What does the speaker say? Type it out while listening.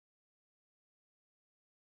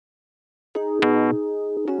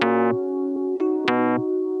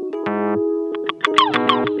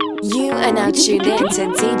are now tuned in to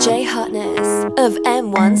DJ Hottnes of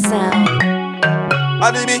M1 Sound.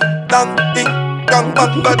 Anime, dang, ding, gang,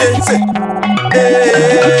 bang, bang, say.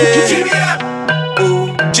 Hey.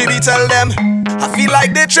 Oh, Jimmy tell them, I feel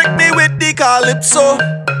like they tricked me with the calypso.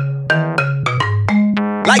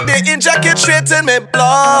 Like they inject it straight in my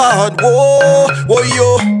blood. Whoa, whoa,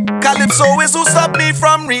 yo. Calypso is who stop me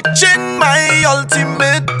from reaching my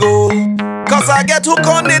ultimate goal. Cause I get hooked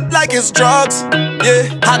on it like it's drugs. Yeah,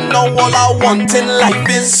 and now all I want in life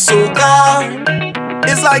is soca.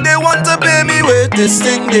 It's like they want to pay me with this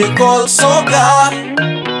thing they call soca.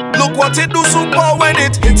 Look what it do super when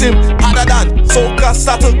it hit him. Harder than soca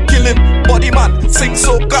start to kill him. Body man, sing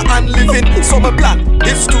soca and living. So my plan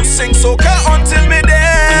is to sing soca until me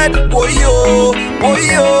dead. Boy yo, boy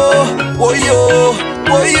yo, boy yo,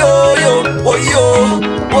 boy yo, yo, boy yo,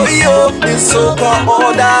 boy yo. It's soca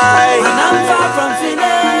or die. And I'm far from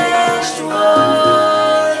finished,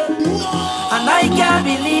 boy. And I can't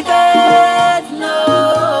believe it, no.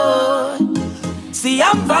 See,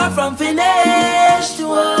 I'm far from finished,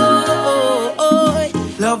 boy.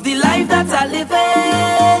 Love the life that I live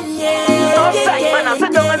in, yeah.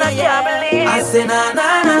 I say na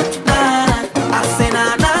na na na. I say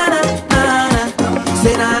na na na na.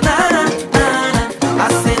 Say na na na na. I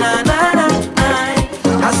say na na na na.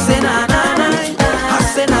 I say na na na. I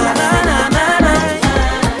say na na na na.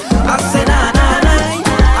 I say na na na.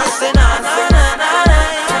 I say na na na na.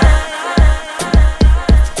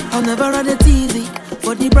 I never had it easy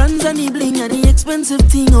for the brands and the bling and the expensive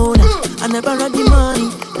thing, oh nah. I never had the money,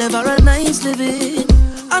 never had nice living.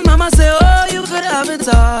 And mama say, oh, you could have it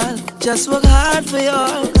all, just work hard for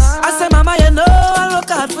yours. I say, mama, you know I'll work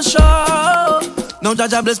hard for sure. Now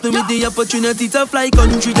Jaja bless me with the opportunity to fly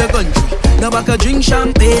country to country. Now I could drink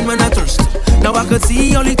champagne when I thirsty. Now I could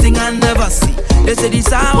see only thing I never see. They say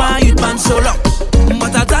this hour youth man so lucky.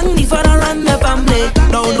 But I thank me for the run the family.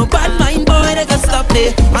 Now no bad mind boy they can stop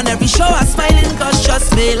me. On every show I smiling cause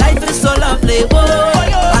trust me, life is so lovely, whoa.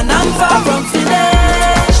 And I'm far from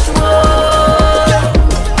finished, whoa.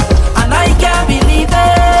 And I can't believe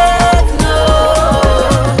it, no.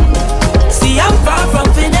 See I'm far from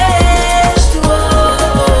finished, whoa.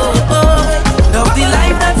 Love the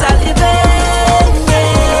life that I live in,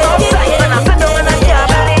 yeah.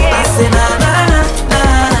 I say na na na na.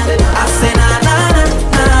 I say na na na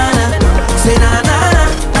na. Say na na na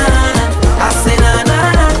na. I say na na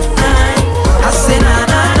na na. I say na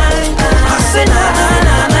na na. I say na na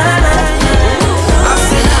na na. I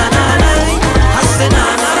say na na na. I say na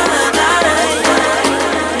na na na.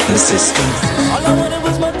 The system. All I wanted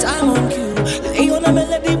was my time on cue. Lay on a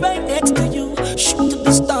melody right next to you. Shoot to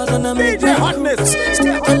the stars and I make my Hottnes.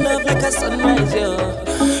 Start to love like a sunrise, yo.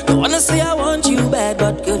 Don't wanna say I want you bad,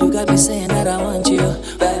 but girl, you got me saying that I want you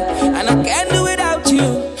bad. And I can't do without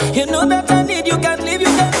you. You know that I need you, can't leave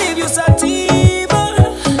you sativa.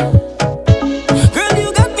 Girl,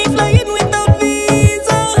 you got me flying without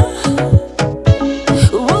visa.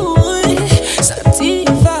 Ooh,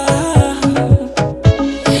 sativa.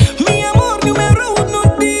 Mi amor, numero uno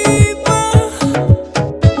diva.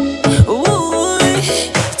 Ooh,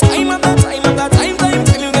 time after time after time,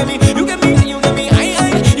 you get me,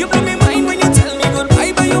 you blow me mind when you tell me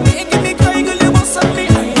goodbye, but you making me cry, girl, you must have me.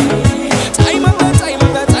 Time after time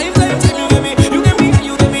after time, you get me,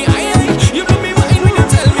 you blow me mind when you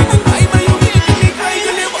tell me goodbye, but you making me cry,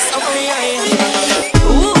 girl, you must have me.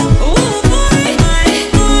 Ooh, boy,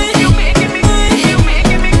 you making me,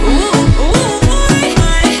 ooh,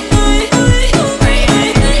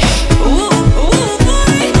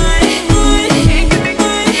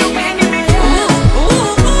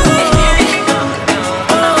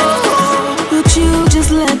 Would you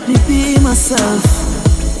just let me be myself?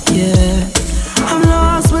 Yeah, I'm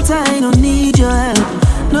lost, but I don't need your help.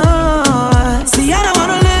 No, see, I don't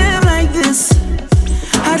wanna live like this.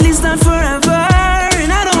 At least not forever.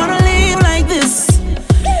 And I don't wanna live like this.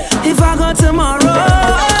 If I go tomorrow,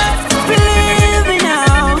 believe me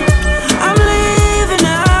now, I'm leaving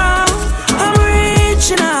now. I'm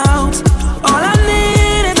reaching out. All I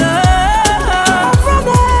need is love. I'm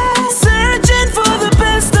running, searching for the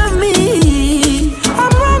best of me.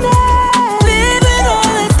 I'm running, leaving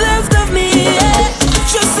all that's left of me.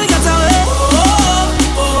 Just to get away.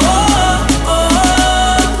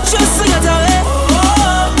 Just to get away.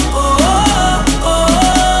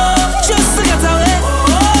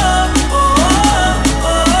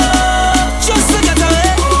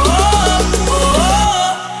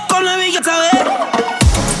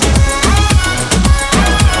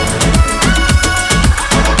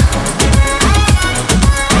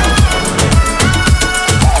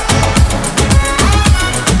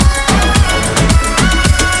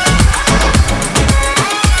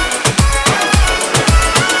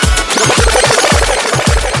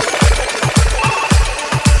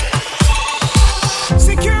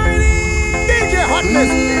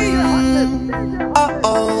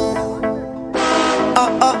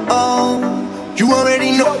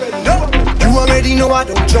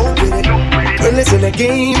 my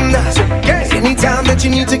game. Anytime that you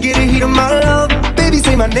need to get a hit of my love, baby,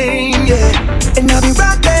 say my name, yeah. And I'll be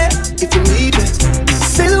right there if you need me.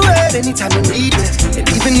 Say the word anytime you need me. And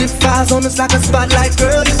even if eyes on us like a spotlight,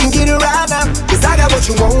 girl, you can get it right now. Cause I got what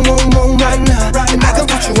you want right now. And I got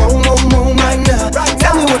what you want right now.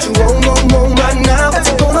 Tell me what you want right now. What's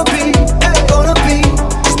it gonna be? Gonna be?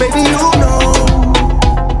 Cause baby, you know,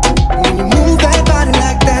 when you move that body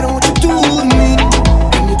like that, and what you do to me,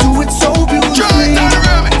 and you do it so beautifully.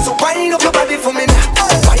 So wind up your body for me now.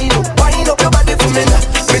 Wind up your body for me now.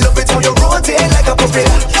 Me love it how you rotate like a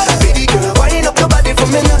propeller. Baby girl, wind up your body for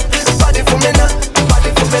me now. Body for me now.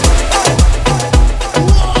 Body for me now.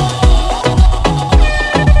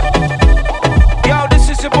 Yo,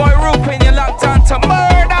 this is your boy Rupin. You're locked on to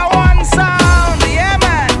Murder One Sound. Yeah,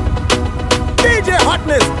 man. DJ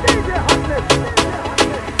Hottnes.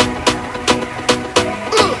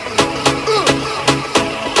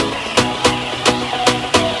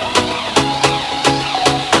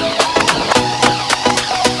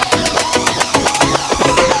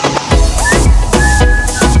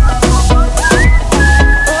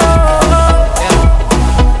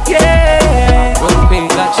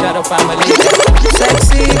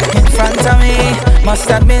 Sexy in front of me. Must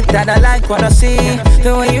admit that I like what I see.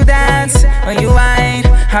 The way you dance, when you whine,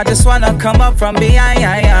 I just wanna come up from behind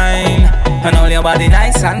and hold your body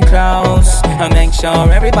nice and close, and make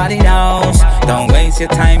sure everybody knows. Don't waste your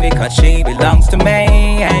time because she belongs to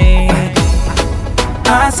me.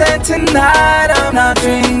 I said tonight I'm not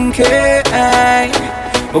drinking,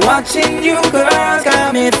 but watching you girls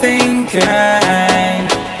got me thinking.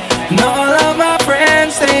 And all of my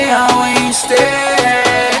friends, they are wasted.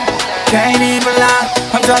 Can't even lie,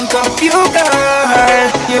 I'm drunk off you, girl.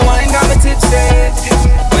 Your wine got me tipsy.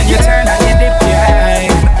 When you turn on your dip, yeah.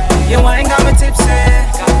 Your wine got me tipsy.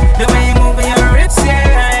 The way you move your hips,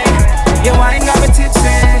 yeah. Your wine got me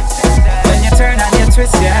tipsy. When you turn on your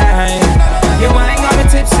twist, yeah. Your wine got me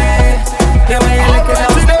tipsy. The way you lick it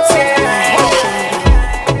up, yeah.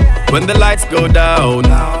 When the lights go down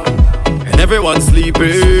and everyone's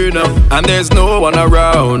sleeping, and there's no one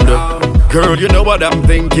around, girl, you know what I'm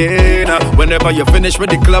thinking. Whenever you finish with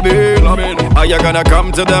the clubbing, are you gonna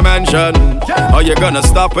come to the mansion? Are you gonna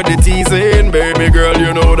stop with the teasing? Baby girl,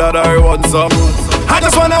 you know that I want some. I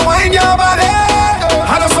just wanna wind your body,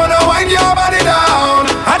 I just wanna wind your body down.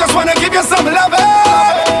 I just wanna give you some love,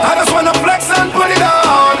 I just wanna flex and put it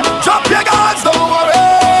on. Drop your guards, don't worry.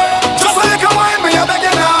 Just so you can wind me, I beg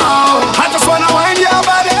you now. I just wanna wind your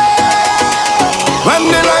body.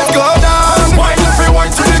 When the lights go down, wind your free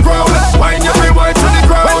wine to the ground. Wind your free wine to the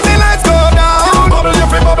ground. When the lights go down, bubble your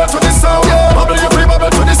free bubble to the sound. Bubble your free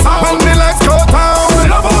bubble to the sound. When the lights go down,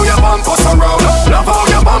 love how your bump us around. Love how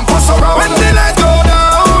your bump us around. When the lights go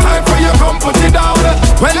down, time for you come put it down.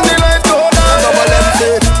 When the lights go down,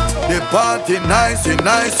 the party nice,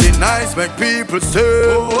 nice, make people say,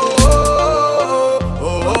 oh, oh, oh,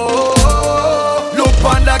 oh, oh. Look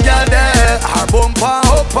on the girl there, her bumper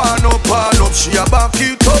up and up and up. She a back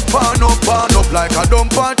it up and up like a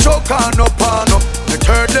dump and choke and up. The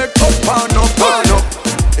third leg up and up.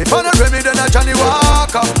 If I don't remy then I Johnny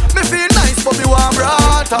Walker. Me feel nice but me warm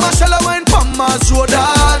rata. Mashallah wine from my shoulder.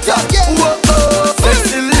 Whoa, oh,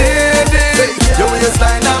 sexy lady, your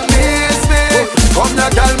waistline amaze me. Come now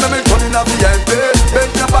girl, me turn in a VIP.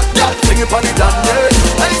 Bend your back, girl, sing it on the dance.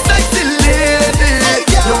 Hey sexy lady,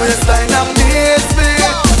 your waistline amaze me.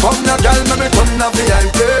 Come now girl, me turn in a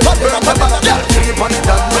VIP. Bend your back, girl, sing it on the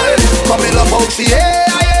dance. Come in love how she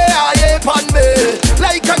yeah, pon me.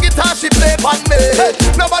 Like a guitar she play pon me.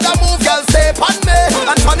 Nobody move, girl, stay pon me.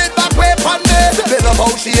 And turn it back way pon me. Me love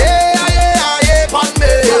how she yeah, pon me.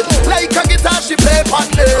 Like a guitar she play pon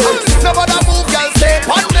me. Nobody move, girl, stay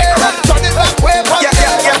pon me. Turn it back way pon me.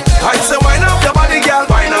 yeah. I say wind up your body, girl.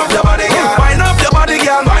 Wind up your body, girl. Wind up your body,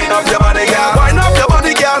 girl. Wind up your body, girl. Wind up your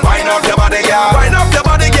body, girl. Wind up your body, girl. Wind up your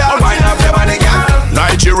body, girl. Wind up your body, girl.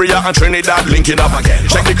 Nigeria and Trinidad linking up again.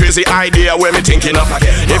 Check the crazy idea where me thinking up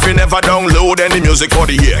again. If you never download any music for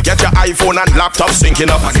the year, get your iPhone and laptop syncing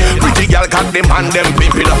up again. Pretty girl got them and them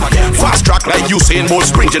pimping up again. Fast track like Usain Bolt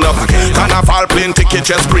sprinting up again. Carnival plane ticket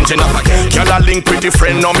just sprinting up again. Girl a link pretty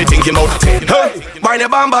friend, now me thinking about it. Hey, mind your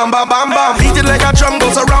bam bam bam bam bam. Beat it like a drum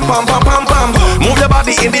goes a ram pam pam pam pam. Move your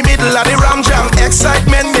body in the middle of the ram jam.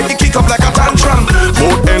 Excitement make you kick up like a tantrum.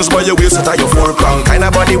 Both ends by your waist at your foreground. Kind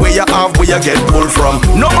of body where you have where you get pulled from.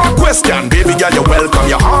 No more question, baby girl, you're welcome.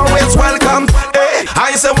 You're always welcome. Hey,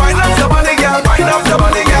 I say wind up your body, girl. Wind up your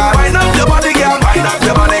body, girl. Wind up your body, girl. Wind up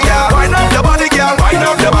your body, girl. Wind up your body, girl. Wind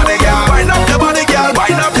up your body, girl. Wind up your body, girl.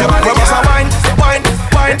 Wind up your body, girl. Wine,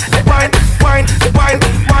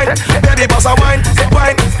 baby, bossa wine.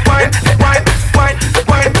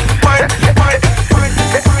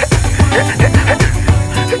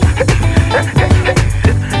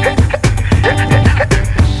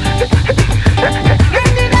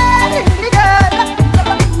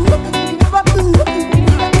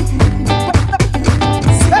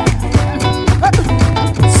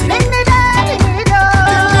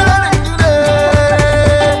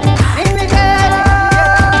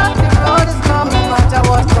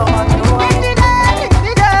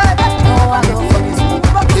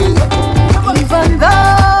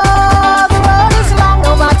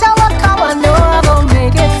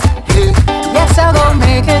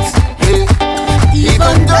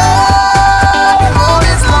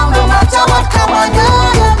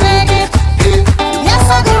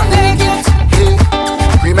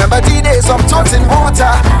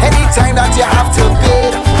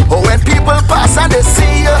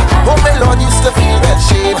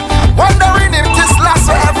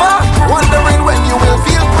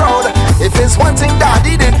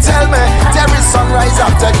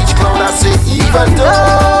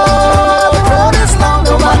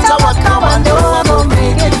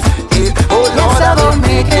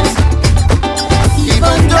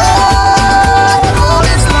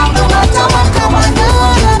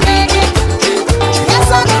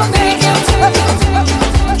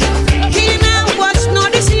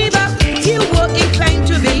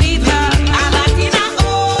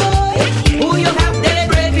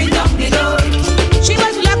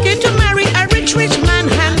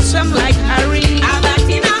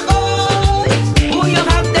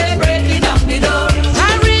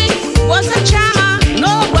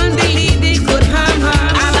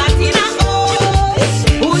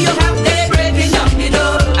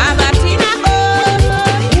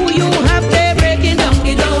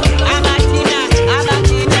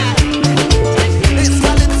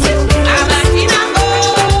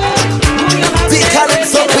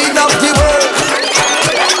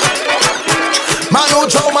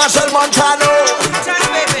 Marshall Montano.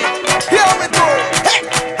 Here we go. Hey.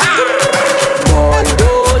 Boy,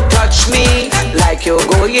 don't touch me like you're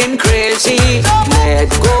going crazy. Let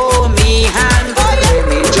go me hand, let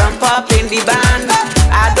me jump up in the band.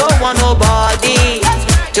 I don't want nobody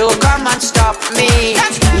to come and stop me.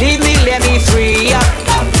 Leave me, let me free up.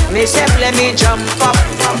 Me step, let me jump up.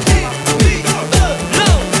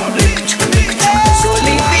 So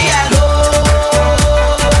leave me alone.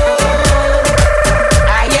 I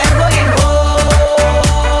am going home.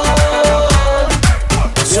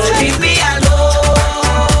 So leave me alone.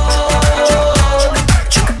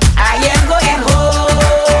 I am going home.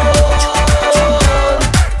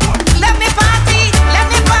 Let me party, let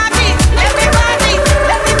me party, let me party,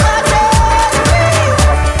 let me party.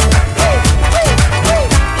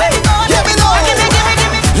 Let me know.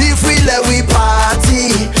 Leave we let we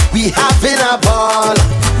party. We having a ball.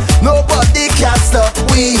 Nobody can stop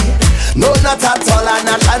we. No, not at all. I'm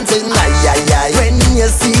not chanting. Ay, ay, ay. When you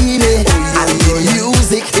see me and the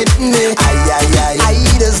music hit me, ay, ay, ay. I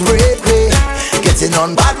just break me. Getting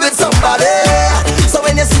on bad with somebody. So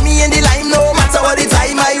when you see me in the line, no matter what the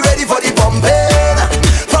time, I ready for the pumping.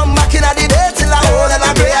 From back in the day till I hold and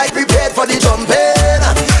I pray, I prepared for the jumping.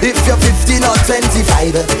 If you're 15 or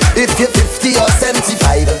 25, if you're 50 or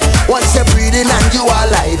 75, once you're breathing and you are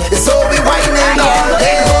alive, it's all we whining all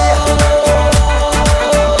day.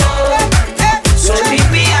 So leave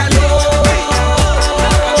me alone.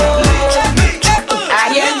 I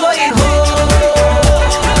am going home.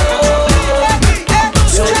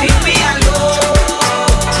 So leave me alone.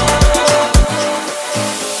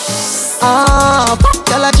 Pop,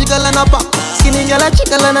 gyal a jiggle and a pop. Skinny gyal a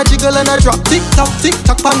jiggle and a jiggle and a drop. Tick tock,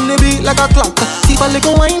 on the beat like a clock. Tip a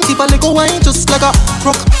little wine, just like a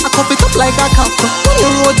rock. I cup it up like a cup. When you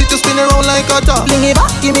roll it, you spin around like a top. Fling it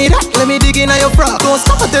back, give me that, let me dig in your frock. Don't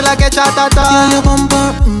stop until I get shot at. Feel your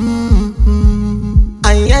bumper,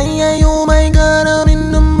 ay, ay, ay, oh my God, I'm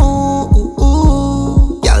in the mood.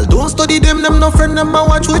 Y'all don't study them no friend, them I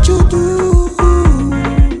watch what you do.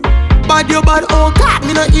 Bad you bad, oh God,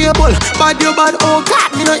 me not able. Bad you bad, oh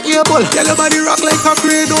God, me not able. Girl, your body rock like a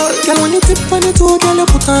cradle. Girl, when you tip on it, oh girl, you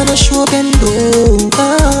put on a show bend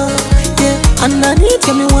over. Yeah, underneath,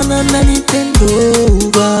 yeah, me one underneath bend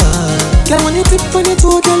over. Girl, when you tip on it,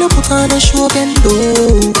 oh girl, you put on a show bend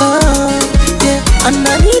over. Yeah,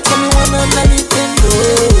 underneath, yeah, me one underneath bend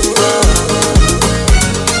over.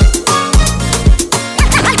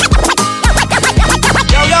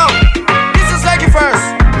 Yo, this is Leggy First,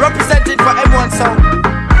 represented for M1 Sound.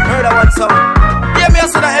 Heard that one sound. Yeah, me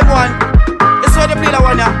also the M1. It's where they play that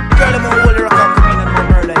one, yeah. Girl, I'm a whole rock out to me and my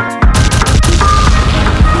Merlite.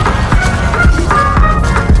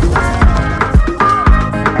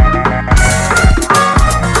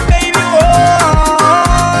 Baby, oh,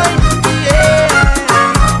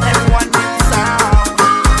 yeah. M1 sound.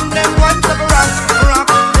 Them ones of a rock.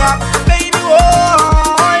 Baby,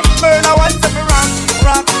 oh, burn a ones of a rock.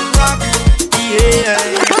 Yeah.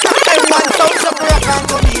 M1 sounds of a rock and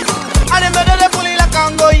come in. And them better they fully like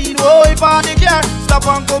and go in. Oh, if I the car, stop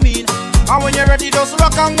and come in. And when you're ready, just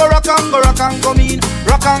rock and go, rock and come in.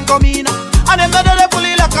 And them better they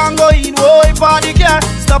fully like and go in. Oh, if I the car,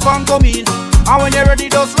 stop and come in. And when you're ready,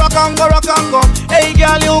 just rock and go. Hey,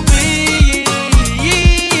 girl, you clean.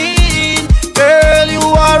 Girl, you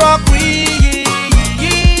are a queen.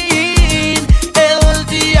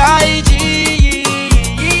 LTIG.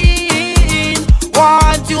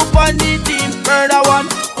 Want you on the team. Murder one,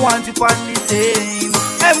 want you on the team.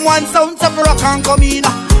 M1 sounds of rock and come in.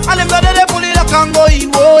 And them better they pull it lock and go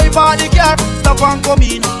in. Oh, if I the car, stop and come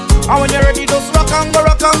in. And when you're ready, just rock and go,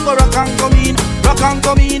 come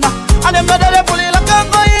in. And them better they pull it lock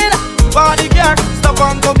and go in. Body car, stop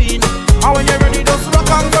and come in. And when you're ready, just rock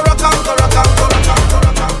and go.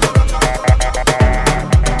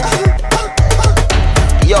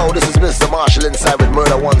 Yo, this is Mr. Marshall inside with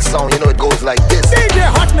Murder One Sound. You know it goes like this. DJ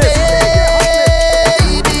Hottnes.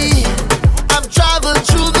 Baby, I've traveled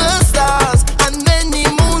through the stars and many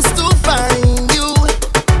moons to find you.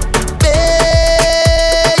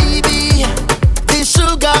 Baby, the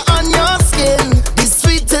sugar on your skin, the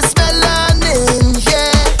sweetest melanin, yeah.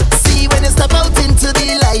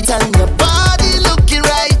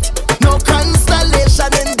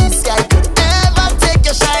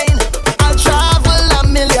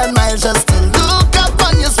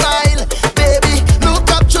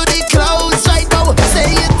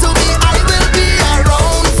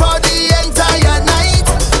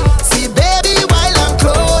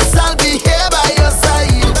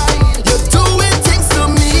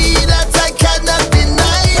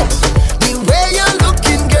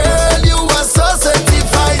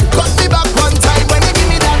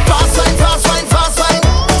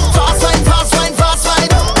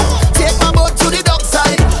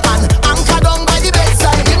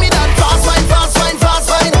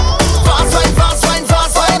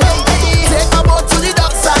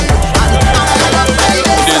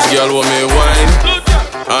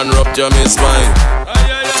 massage me spine.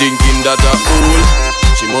 Thinking that a fool,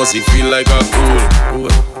 she must feel like a fool.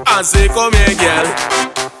 I say come here girl,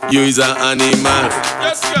 you is an animal.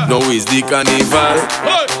 No is the carnival.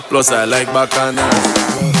 Plus I like bacchanal.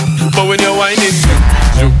 But when you're whining,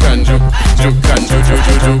 juke and juke, juke and juke, juke,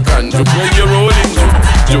 juke, juke and juke. When you're rolling,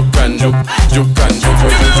 juke and juke, juke and juke,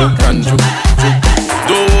 juke, juke and juke, juke.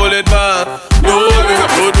 Don't hold it back, no,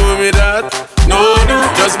 don't do me that. No,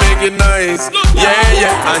 just make it nice.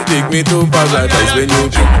 Yeah, and take me to paradise when you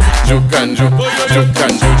juke and juke, juke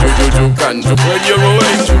and juke, juke, juke and juke. When you're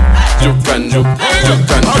rolling, juke and juke,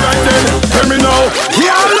 juke and juke. Alright then, hear me now.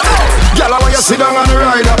 Girl, I want you sit down on the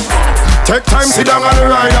rider. Take time, sit down on the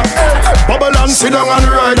rider. Bubble and sit down on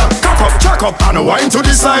the rider. Jack up and wine to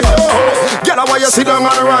the side. Girl, I want you sit down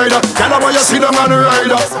on the rider. Girl, I want you sit down on the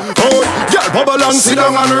rider. Oh, girl, bubble and sit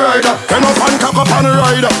down on the rider. Turn up and cock up on the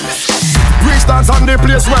rider. Reach dance on the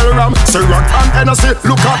place well ram. Say rock and Hennessy,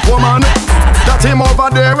 look at woman. That him over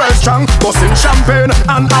there well strong, busting champagne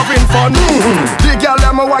and having fun. The girl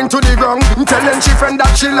them a wine to the ground, telling she friend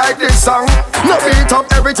that she like this song. No beat up,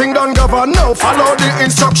 everything done govern. No follow the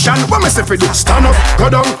instruction. What me say for do? Stand up, go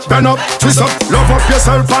down, bend up, twist up, love up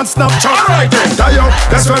yourself and Snapchat. Alright then, die up,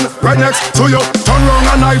 best friend right next to you. Turn round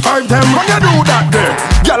and high five them. When you do that there,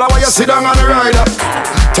 girl, I want you sit down on the rider.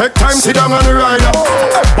 Take time, sit down on the rider.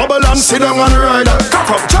 Bubble and sit down on the rider.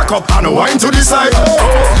 Cock up, jack up and wine to the side.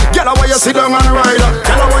 Girl, I want you sit down on the rider.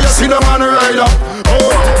 Girl, I want you sit down on the rider.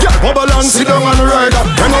 Girl, bubble and sit down on the rider.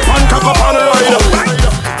 Bring up and cock up on the rider.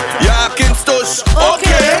 Yeah, King Stush,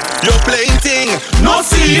 okay. You're playing thing, no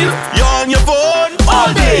seal. You're on your phone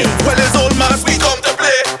all day. Well, it's old man, we come to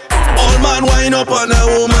play. All man wine up on a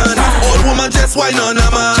woman. All woman just wine on a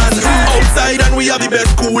man. Outside and we have the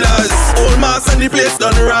best coolers. Old man and the place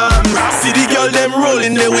done ram. See the girl them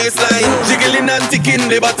rolling the waistline, jiggling and ticking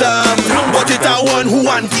the bottom. But it a one who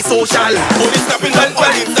anti-social. Only snapping that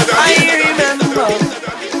on Instagram. I remember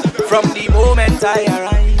from the moment I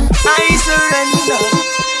arrived, I surrender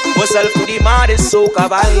myself to the maddest soca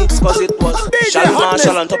vibes. Cause it was Shal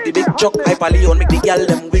Marshall on top the big chuck. Hyper Leon make the girl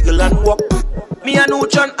them wiggle and walk. Me and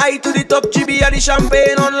Uchan eye to the top, GB and the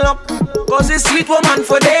champagne unlock. Cause it's sweet woman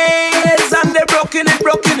for days, and they broken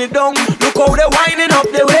it down. Look how they winding up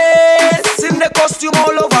the waist, in the costume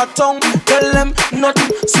all over town. Tell them nothing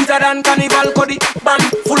sweeter than Carnival. Cause the band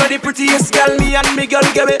full of the prettiest girl. Me and me girl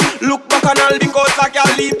give it look back and all, because I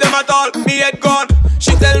can't leave them at all. Me head gone.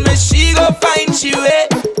 She tell me she go find she way.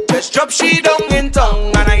 Just drop she down in tongue,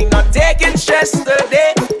 and I ain't not taking stress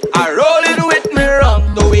today. I rollin' with me wrong.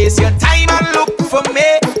 Don't waste your time and look for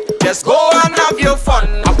me. Just go and have your fun.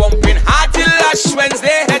 I'm pumping hard till Ash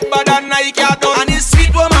Wednesday. Head bad and I can't done. And it's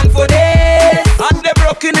sweet woman for days. And they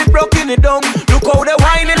broken it down. Look how they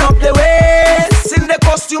winding up the waist, in the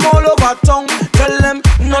costume all over town. Tell them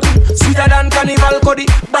nothing sweeter than Carnival. Cause the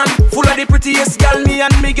band full of the prettiest girl. Me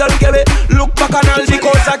and me girl give it look back and all,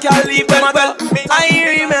 because I can't leave them at all. I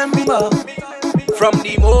remember from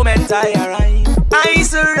the moment I arrived, I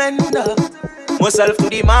surrender myself to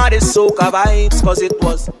the maddest soca vibes. Cause it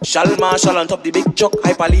was Shal Marshall on top the big chuck.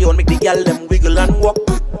 Hyper Leon make the girl them wiggle and walk.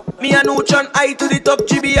 Me and Uchan eye to the top,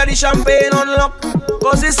 GB and the champagne unlock.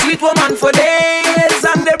 Cause it's sweet woman for days,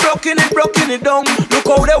 and they broken it down. Look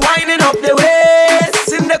how they winding up the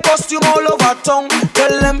waist, in the costume all over town.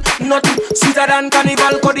 Tell them nothing sweeter than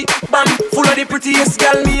Carnival. Cause the band full of the prettiest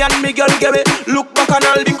girl. Me and me girl give it look back and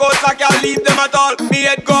all, because I can't leave them at all. Me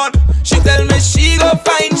head gone. She tell me she go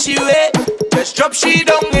find she way. Just drop she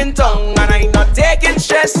down in tongue, and I ain't not taking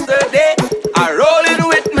stress today. I rollin'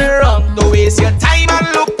 with me wrong. Don't waste your time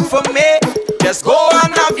and look for me. Just go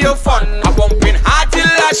and have your fun. I'm pumping hard till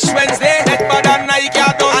Ash Wednesday. Head bad and I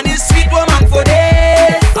can't done. And it's sweet woman for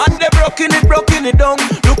days, and they broken it down.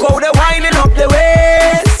 Look how they winding up the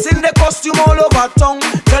waist, in the costume all over town.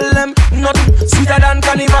 Tell them nothing sweeter than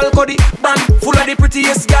Carnival. Cause the band full of the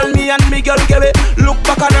prettiest girl. Me and me girl give it look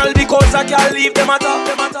back and all, because I can't leave them at all.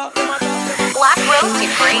 Black Roasty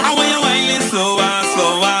Free. I want you whining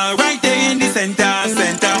slower, right there in the center.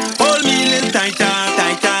 Hold me a little tighter. I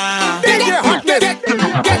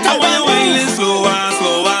want you whining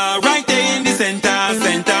slower, right there in the center.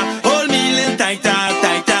 Hold me a little tighter.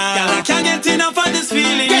 Girl, I can't get enough of this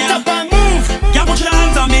feeling. Get up and move. Girl, put your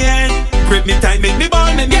hands on me head. Grip me tight, make me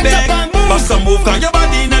ball, make me beg. Bust some move, cause your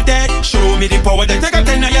body not dead. Show me the power that take a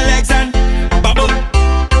 10 of your legs and bubble.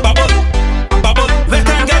 Let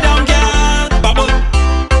them get down, girl. Bubble.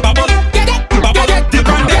 Dip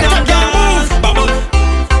and get down, girl. Bubble.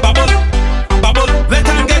 Let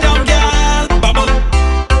them get down, girl. Bubble.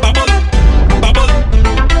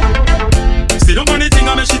 See, don't funny thing,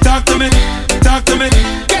 I make she talk to me.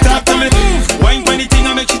 Wine funny thing,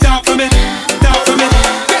 I make she talk for me.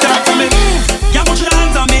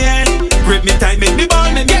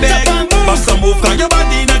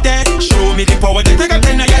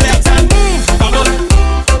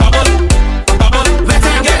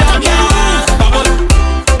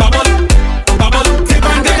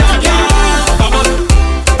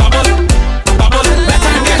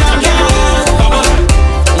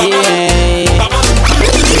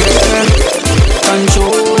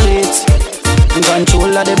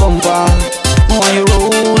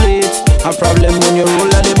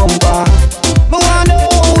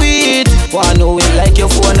 take your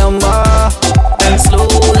phone number. And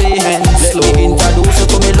slowly, let me introduce you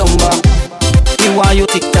to me lumber. Me want you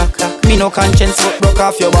tic-tac, me no conscience but broke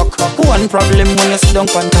off your back. One problem when you sit down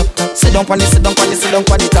on top. Sit down on the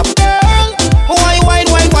top.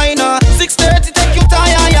 Why not? 6:30 take you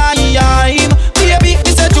time. Baby,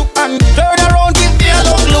 me say you and turn around, give me a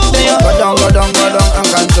look there. Go down and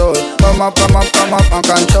control. Come up and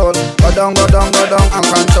control. Go down and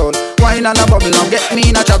control. Wine and a bubble and get me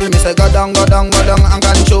in a trouble. Me say go down and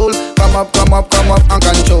control. Come up and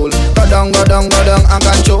control. Go down and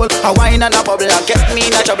control. A wine and a bubble and get me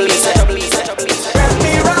in a trouble. Me say trouble. Let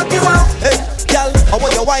me rock you out. Hey, girl, I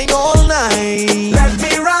want your wine all night. Let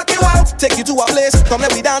me rock you out. Take you to a place, come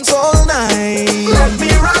let me dance all night. Let me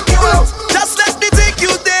rock you out. Just let me take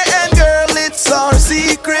you there, and girl, it's our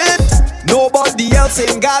secret. Nobody else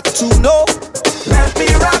ain't got to know. Let me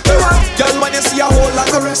rock you out. Girl, when you see a whole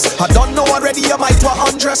lot of rest, I don't know already, you might want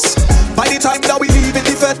undress. By the time that we leave in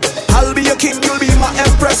the fed, I'll be your king, you'll be my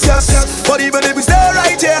empress, yes. But even if we stay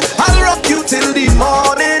right here, I'll rock you till the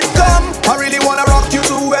morning come. I really wanna rock you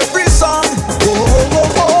to every song.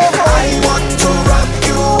 I want to rock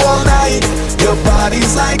you all night. Your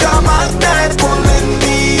body's like a magnet pulling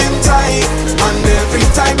me in tight. And every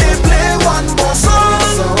time they play one more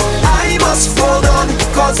song, I must fall down,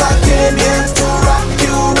 cause I came here to rock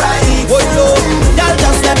you right. Y'all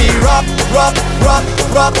just let me rock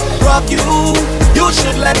you. You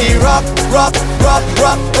should let me rock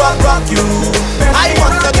you. I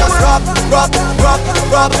want to just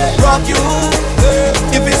rock you.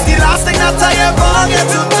 If it's the last thing that I ever get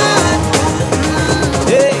to do.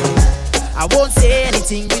 Hey, I won't say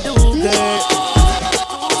anything we do, girl.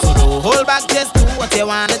 So don't hold back, just do what you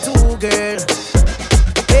wanna do, girl.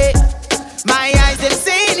 Hey, my eyes them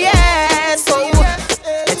saying yes, so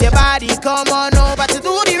let your body come on over to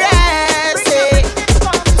do the rest. Hey,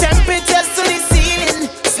 temperatures to the ceiling,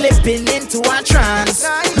 slipping into a trance.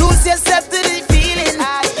 Lose yourself to the feeling,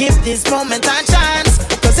 give this moment a chance.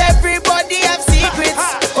 Cause everybody have secrets,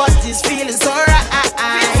 but this feeling so right.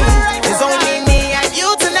 There's only me and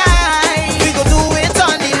you tonight. We gon' do it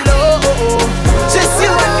on the low, just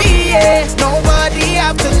you and me, yeah. Nobody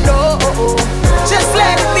have to know. Just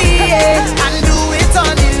let it be, yeah. And do it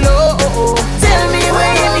on the low. Tell me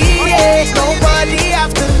where you need, yeah. Nobody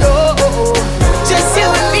have to know. Just you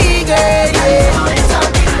and me, girl, yeah.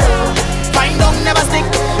 Wine don't never stick.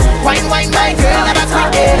 Wine, my girl, never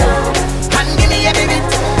quit, yeah. And give me a baby.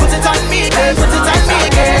 Put it on me, girl. Put it on me,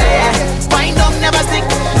 girl. Wine don't never stick.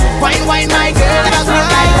 Wine, my girl, never quit,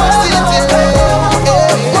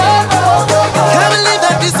 Can't believe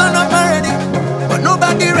that this sun up already, but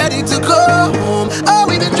nobody ready to go home. Oh,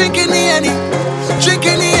 we been drinking the Henny.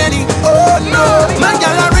 Oh no, my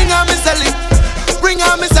girl, I ring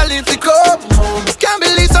on me selling to come home. Can't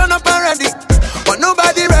believe sun up already, but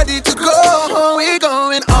nobody ready to go home. We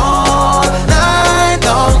going all night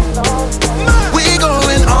long. We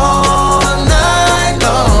going all night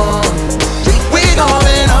long. We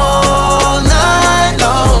going all night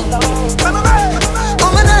long.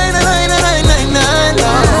 All night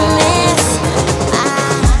long.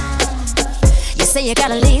 You say you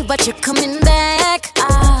gotta leave, but you're coming back.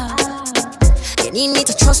 You need me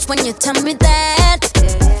to trust when you tell me that.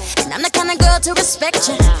 And I'm the kind of girl to respect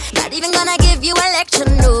you. Not even gonna give you a lecture,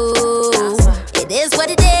 no. It is what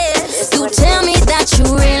it is. You tell me that you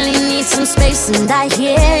really need some space, and I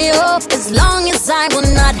hear you. As long as I will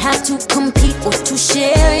not have to compete or to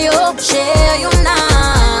share you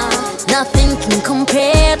now. Nothing can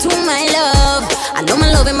compare to my love. I know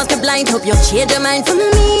my love, it must be blind. Hope you'll change your mind for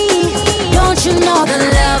me. Don't you know the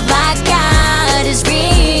love I got is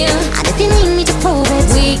real? And if you need me to prove it,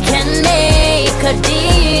 we can make a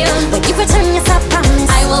deal. When you return, yes, I promise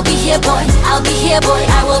I will be here, boy. I'll be here, boy.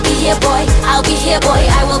 I will be here, boy. I'll be here, boy.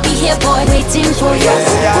 I will be here, boy. Waiting for you.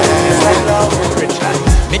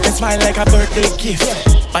 Make me smile like a birthday gift.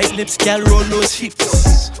 Bite lips, girl, roll those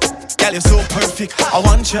hips. Girl, you're so perfect. I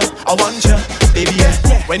want you, baby, yeah.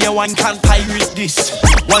 When you one can't pirate this.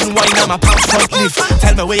 One wine on my pants front lift.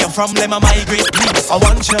 Tell me where you're from, let me migrate, please. I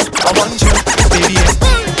want you, baby, yeah.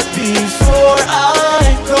 Before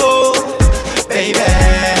I go, baby,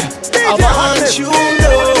 I want you to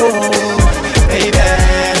know, baby,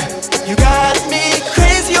 you got me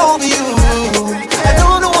crazy over you. I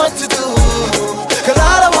don't know what to do, cause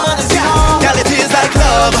all I want is you. Girl, it feels like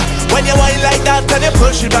love when you whine like that and you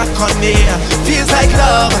push it back on me. Feels like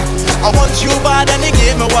love, I want you bad and you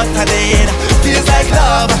give me what I need. Feels like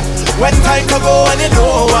love when time can go and you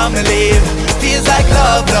know I'ma leave. Feels like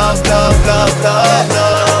love.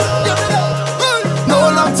 No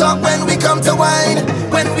long talk when we come to wine.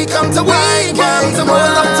 When we come to wine, no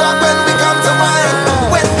long talk when we come to wine.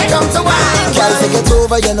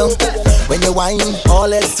 over, you know. When you whine,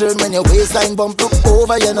 all heads turn when your waistline bump look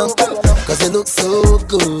over, you know. Cause you look so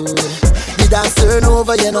good. The dance turn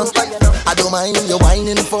over, you know. I don't mind you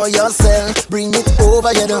whining for yourself. Bring it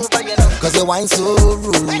over, you know. Cause you whine so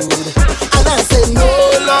rude. And I say no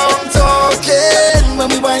long talking. When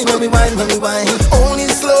we whine, when we whine, when we whine. Only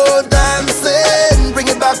slow dancing. Bring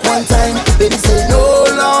it back one time. Baby say no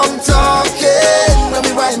long talking. When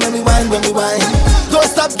we whine, when we whine, when we whine. Don't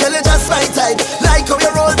stop, girl, you just my type. Like how you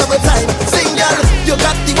roll double time. Sing, girl, you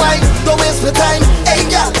got the wine. Don't waste my time. Hey,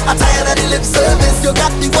 girl, I'm tired of the lip service. You got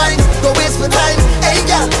the wine. Don't waste my time. Hey,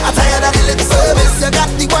 girl, I'm tired of the lip service. You got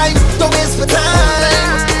the wine. Don't waste my time.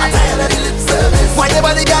 I'm tired of the lip service. Why your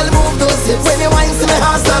body, girl, move those hips? When you whine, see my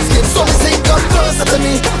heart start skip. So me say, come closer to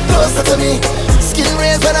me, closer to me. Skin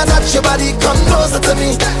raised when I touch your body. Come closer to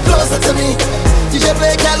me, closer to me. DJ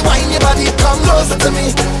play, girl, whine your body. Come closer to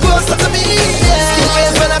me, closer to me. Yeah. Skin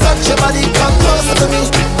raised when I touch your body. Come closer to me,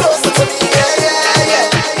 closer to me. Yeah, yeah,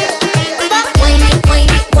 yeah. Whine it,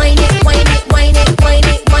 whine it, whine it, whine it, whine it, whine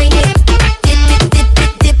it, whine it. Dip it, dip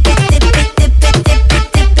it, dip it, dip it, dip it, dip it,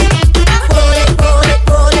 dip it. Roll it, roll it,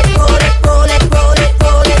 roll it, roll it, roll it, roll it,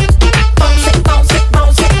 roll it. Bounce it, bounce it,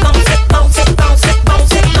 bounce it, bounce it, bounce it, bounce it,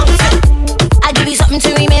 bounce it, bounce it. I give you something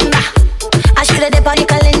to remember. I should have dip on your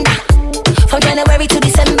calendar. From January to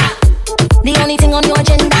December. The only thing on your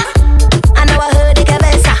agenda. I know I heard it get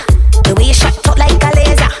better. The way you shot up like a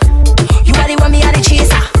laser. You are the one, me are the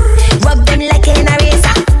chaser. Rub them like an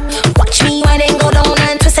eraser. Watch me when they go down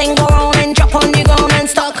and twist and go round and drop on the ground and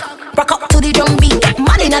stuck. Rock up to the drum beat. Get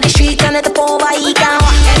mad in the street and at the pole where he can.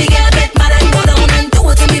 Every girl get mad and go down and do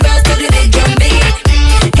it to me verse to the big drum beat.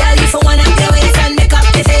 Girl, you for one up your waist and make up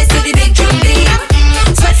your face to the big drum beat.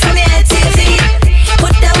 Sweat from your head to your feet.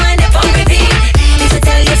 Put that one up on repeat. If I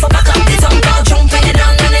tell you for back up the tongue, I'll jump when you're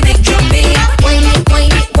down on the big drum beat. Whine it, whine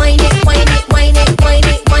it, whine it, whine it, whine it, whine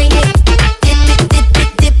it, whine it. Dip it, dip it,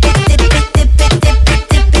 dip it, dip it, dip it, dip it,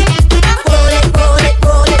 dip it. Roll it, roll it,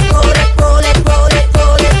 roll it, roll it, roll it, roll it,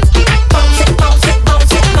 roll it. Bounce it, bounce it, bounce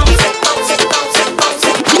it, bounce it, bounce it, bounce it, bounce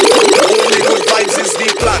it. Only good vibes is the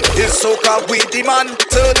plan. It's soca with the man.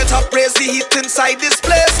 Turn it up, raise the heat inside this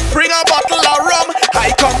place. Bring a bottle of rum.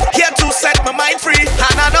 I come here to set my mind free,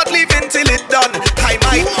 and I'm not leaving till it done. I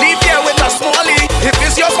might leave here with a smallie. If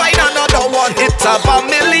it's yours, find another one. It's a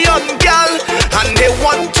million gal, and they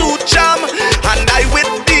want to jam. And I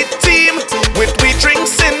with the team, with we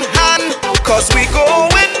drinks in hand. Cause we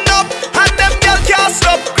going up, and them gal can't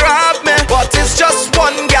stop grab me. But it's just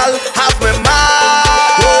one gal, have me mad.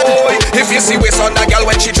 If you see waist on that gal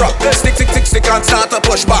when she drop, stick, tick, tick, stick and start to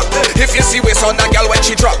push back. If you see waist on that gal when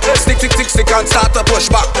she drop, stick, tick, tick, stick and start to push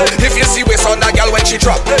back. If you see waist on that gal when she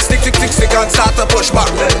drop, stick, tick, tick, stick and start to push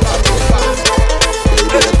back.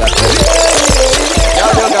 Girl,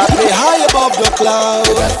 you got me high above the clouds.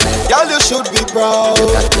 Girl, you should be proud.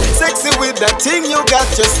 Sexy with that thing you got,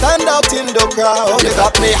 you stand out in the crowd. You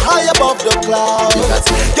got me high above the clouds.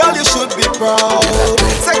 Girl, you should be proud.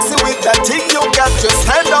 Sexy with that thing you got, you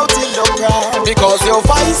stand out in the crowd. Because your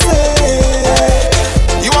voice,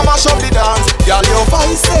 you a mash up the dance. Girl, your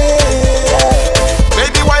voice,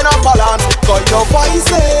 baby, why not balance? Cause your voice,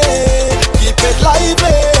 keep it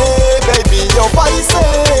lively. Baby, your voice,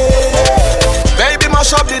 baby,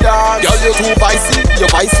 mash up the dance. Girl, you too vicey, you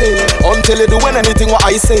vicey. Until you doing anything what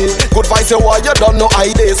I say. Good vice you want, you don't know I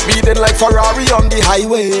day. Speeding like Ferrari on the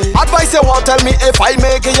highway. Advice you want, tell me if I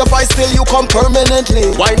make it your vice till you come permanently.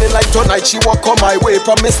 Whining like tonight, she walk on my way.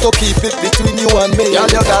 Promise to keep it between you and me. Girl,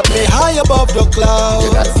 you got me high above the clouds.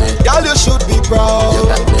 Girl, you should be proud.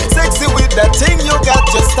 Sexy with that thing you got,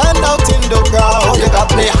 you stand out in the crowd. You got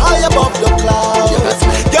me high above the clouds.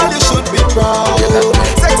 Girl, you should be proud.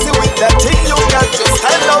 Sexy with that thing you got, you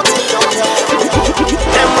stand out in the crowd.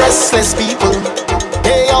 Them restless people,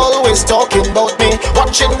 they always talking about me.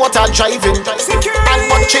 Watching what I'm driving and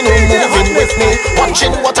watching who moving with me.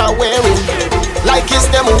 Watching what I'm wearing, like it's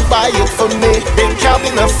them who buy it for me. They can't be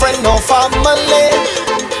my friend or family.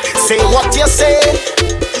 Say what you say,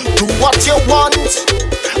 do what you want.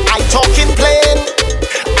 I talking plain,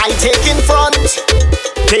 I take in front.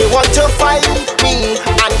 They want to fight me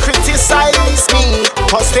and criticize me,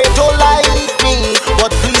 cause they don't like me.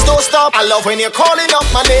 But please don't stop. I love when you're calling up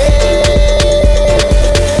my name,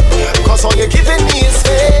 cause all you're giving me is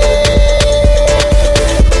fame.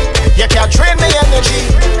 You can't drain my energy,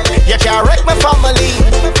 you can't wreck my family.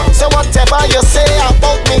 So whatever you say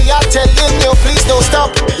about me, I'm telling you, please don't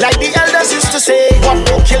stop. Like the elders used to say, what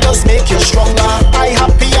no killers make you stronger. I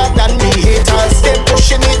happier than me haters. They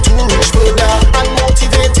pushing me to reach further and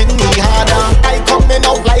motivating me harder. I coming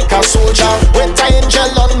out like a soldier with an angel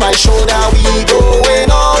on my shoulder. We going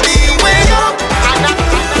all the way up, and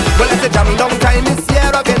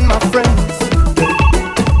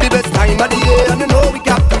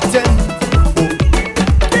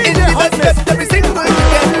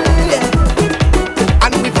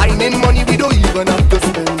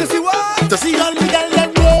To see all the girl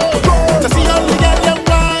them roll, to see all the girl them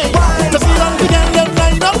wine, to see all the girl them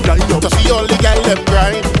line up, to see all the girl them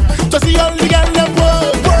grind, to see all the girl them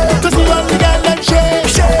work, to see all the girl them shake,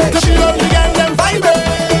 to see all the girl them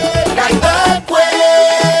vibrate. Like that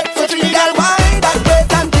way, so see the girl wine that way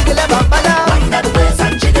and jiggle the bamba now. Wine that way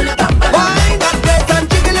and jiggle the bamba now. Wine that way and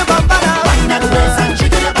jiggle the bamba now. Wine that way and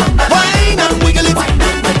jiggle the bamba now. Wine and wiggle it,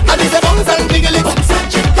 and it's a bounce and jiggle it,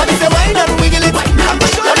 and it's a wine and wiggle it.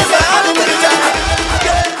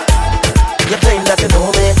 You claim that you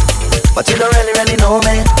know me, but you don't really know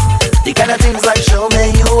me. The kind of things I show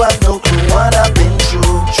me, you have no clue what I've been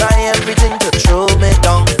through. Try everything to throw me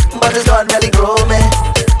down, but it's not really grow me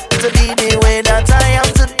to be the way that I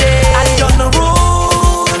am today. I don't know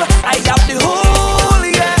rule, I have the whole,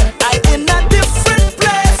 yeah. I'm in a different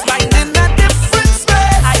place, mind in a different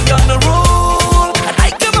space. I don't know rule, and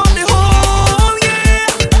I come on the whole,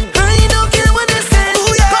 yeah. I don't care what they say,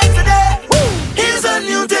 Ooh, yeah. right today, here's a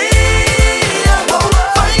new day.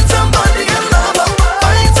 Find somebody you love,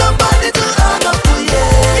 find somebody to love, oh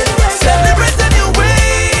yeah. Celebrate a new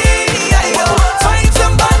way, yeah. Find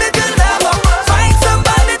somebody to love, find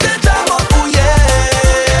somebody to jam up, oh yeah.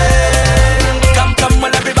 Come,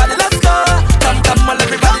 well everybody, let's go. Come, well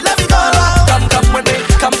everybody, let's go. Come, when they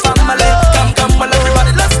come family. Come, well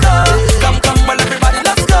everybody, let's go. Come, well everybody,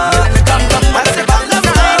 let's go. Come, well everybody, let's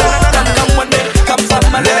go. Come, when they come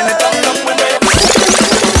family. Come, when they.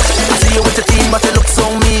 I see you with the team, but you look so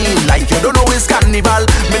mean. Like you don't know it's Carnival.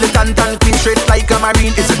 Militant and clean, straight like a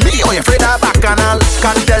marine. Is it me or you afraid of bacchanal?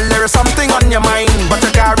 Can't tell there is something on your mind, but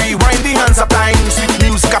you can't rewind the hands of time. Sweet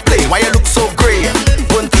music I play, why you look so grey?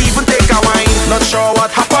 Won't even take a wine. Not sure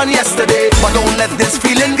what happened yesterday, but don't let this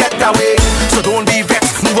feeling get away. So don't be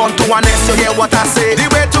vexed, move on to one next. You hear what I say? The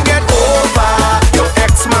way to get over your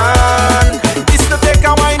ex-man is to take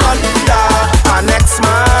a wine under an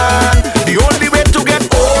ex-man. The only way to get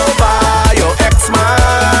over your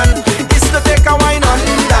ex-man is to take a wine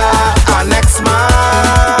under an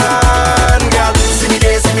ex-man. Girl, see me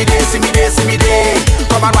day, see me day, see me day, see me day.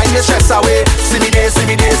 Come and wipe your stress away. See me day, see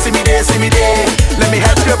me day, see me day, see me day. Let me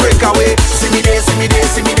help you break away. See me day, see me day,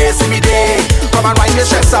 see me day, see me day. Come and wipe your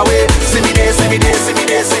stress away. See me day, see me day, see me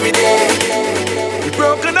day, see me day. We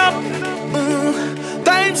broken up,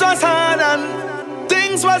 times was hard and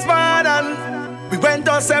things was bad and we went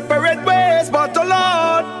our separate ways, but oh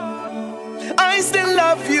Lord, I still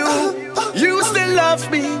love you, you still love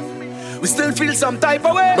me, we still feel some type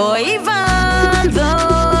of way. Boy, even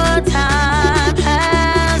though time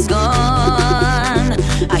has gone,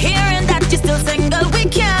 I hearing that you're still single, we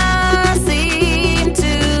can't seem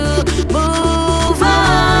to move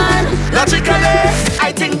on. Logically,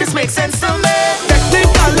 I think this makes sense to me.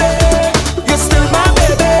 Technically, you're still my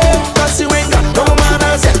baby, cause you ain't got no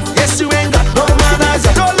manners yet. Yes, you ain't got no manners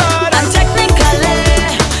yet. Oh Lord. And technically,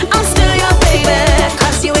 I'm still your baby,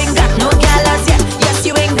 cause you ain't got no galas yet. Yes,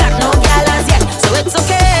 you ain't got no galas yet. So it's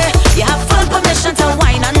okay, you have full permission to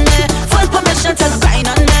whine on me, full permission to grind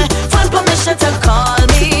on me, full permission to call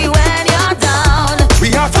me when you're down.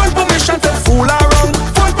 We have full permission to fool around,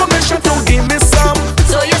 full permission to give me some.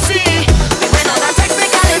 So you see, we went on a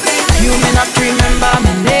technicality. You may not remember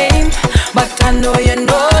my name, but I know you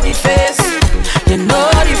know the face. You know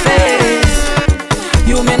the face.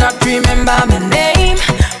 You may not remember my name,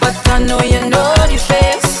 but I know you know the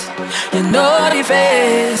face. You know the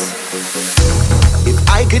face. If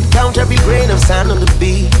I could count every grain of sand on the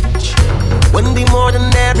beach, wouldn't be more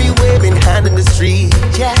than every waving hand in the street.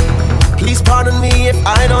 Yeah. Please pardon me if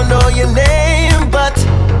I don't know your name, but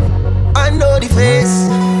I know the face.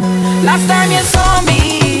 Last time you saw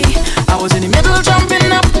me, I was in the middle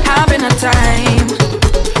jumping up, having a time.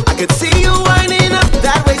 I could see you winding up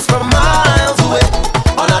that waist from miles away.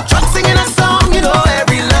 On a truck singing a song, you know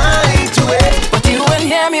every line to it. But you wouldn't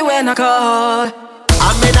hear me when I called.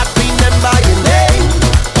 I may not remember your name,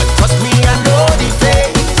 but trust me, I know the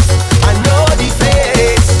face. I know the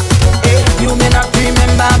face. You may not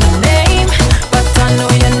remember my name, but I know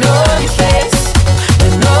you know the face.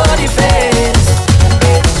 You know the face.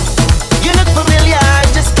 You look familiar, I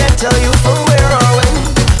just can't tell you from where or when.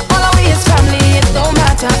 All of we is family, it don't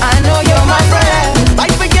matter. I know you're my friend.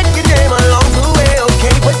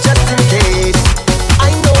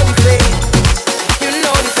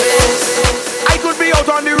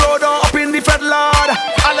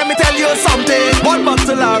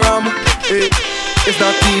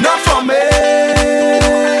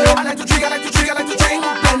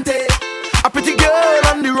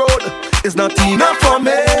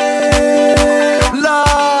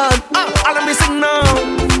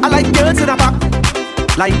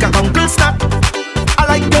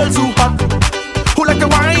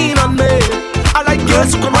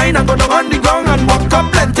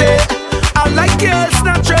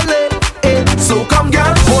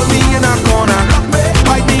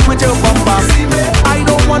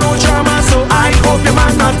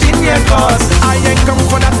 get cause I ain't come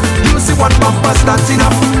for that. You see one bumper's not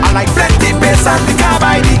enough. I like plenty bass and the car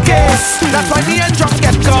by the case. That's why the end drum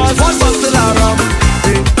get cause one bottle of rum,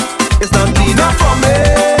 it's not enough for me.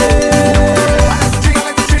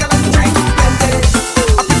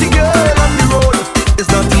 A pretty girl on the road, it's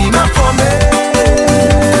not enough for me.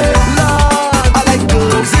 Lord, I like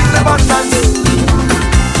girls in abundance.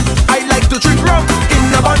 I like to drink rum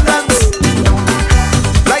in abundance.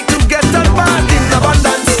 Like to get on bad in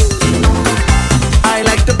abundance. I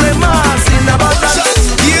like to play mass in abundance.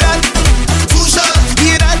 Hear that? 2 shots,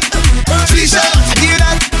 hear that? 3 shots, hear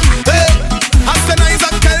that? Hey, after nights I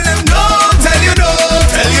tell them no, tell you no,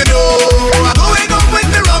 tell you no. I'm going up with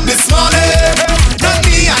the rum this morning. Not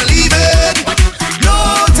me, I leave it. No,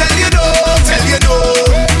 tell you no, tell you no.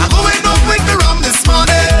 I'm going up with the rum this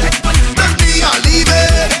morning. Not me, I leave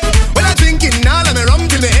it. When I'm drinking all of the rum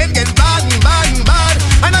till the head get bad and bad and bad.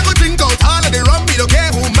 And I go drink out all of the rum, we don't care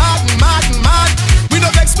who mad and mad and mad. We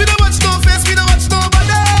don't vex, we don't watch no face, we don't watch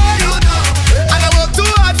nobody. You know. And I work too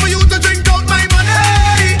hard for you to drink out my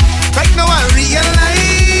money. Right now I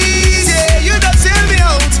realize, yeah, you don't sell me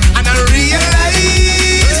out. And I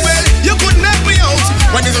realize, well, you could knock me out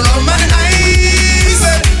when it's rum and ice.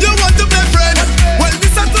 Well, you want to be friend, well,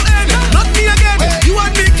 this has to end, not me again. You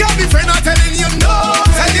and me can't be friend, I'm telling you no,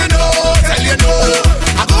 tell you no, tell you no.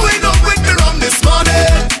 I'm going up with the rum this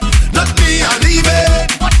morning, not me, I leave it.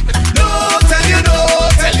 No, tell you no,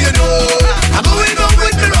 tell you no. I'm going up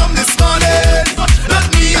with the rum this morning, not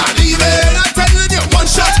me, I leave it. I'm telling you 1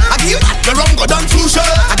 shot, I give you that, the rum go down 2 shots.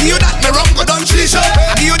 I give you that, the rum go down 3 shots.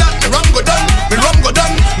 I give you that, the rum go down, the rum go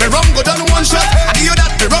down, the rum go down 1 shot. I give you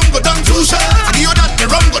that, the rum go down 2 shots. I give you that, the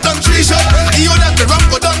rum go down 3 shots. I give you that, the rum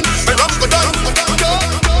go down, the rum go down.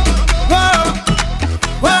 Whoa,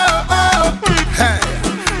 whoa, whoa, hey,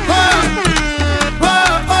 whoa,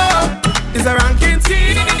 whoa, whoa. It's a ranking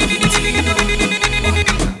team.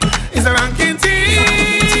 It's a ranking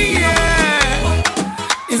team. Yeah.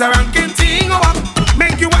 It's a ranking team. Over,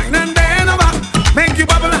 make you wine and bend over, make you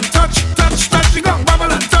bubble and touch, touch, touch. You go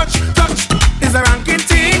bubble and touch, touch. It's a ranking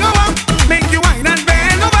team. Over, make you wine and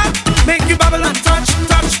bend over, make you bubble and touch,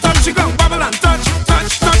 touch, touch. You go bubble and touch,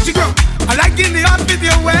 touch, touch. You go. I like in the outfit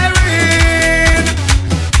you're wearing.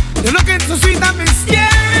 You're looking so sweet and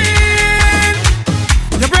miscaring.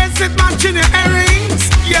 Your bracelet matching your earrings.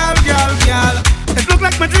 Girl, girl, girl. It look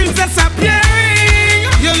like my dreams disappearing.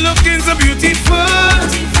 You're looking so beautiful,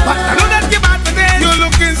 but I know that you're bad today. You're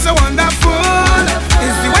looking so wonderful.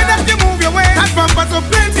 It's the way that you move your waist, that bumper so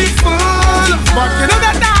plentiful. But you know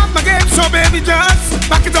that I'm my game, so baby just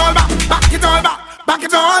back it all back, back it all back, back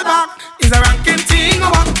it all back. It's a ranking thing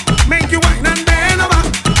over, make you wine and bend over,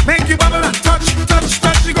 make you bubble and touch, touch,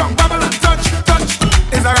 touch. You go bubble and touch, touch.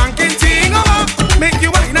 It's a ranking thing over, make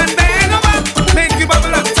you wine and bend over, make you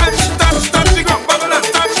bubble and touch, touch, touch. You go bubble and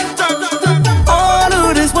touch, touch, touch. All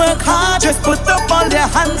who just work hard, just put up all their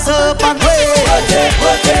hands up and work it,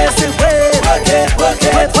 work it. I say work it, work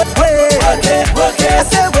it, work it, work it. I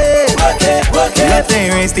say work it, work it. Let they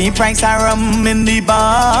raise the price of rum in the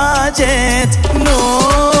budget. No,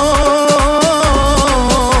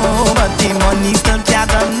 but the money still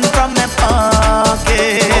gathered from their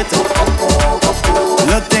pocket.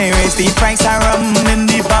 Look, they raise the price of rum in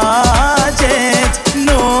the budget.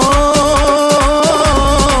 No,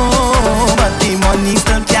 but the money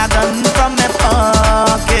still gathered from their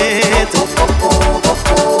pocket.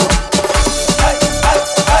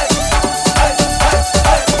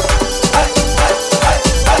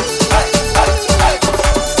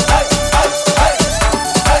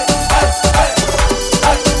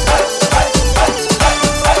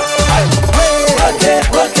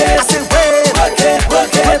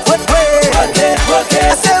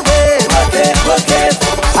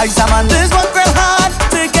 I Samantha's work real hard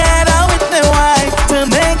together with the wife to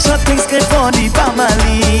make sure things good for the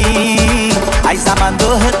family. I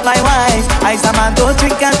Samantha hurt my wife, I Samantha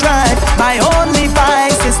drink and drive. My only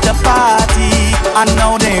vice is the party. And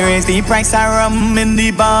now they raise the price of rum in the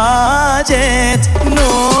budget. No,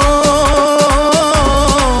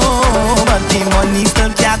 but the money still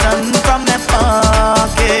gathered from their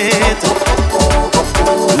pocket.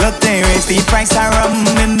 Look, they raise the price of rum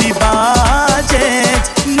in the budget.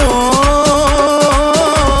 No,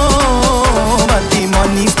 but the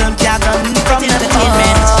money still gathered from the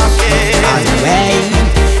pocket.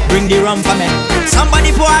 Bring the rum for me.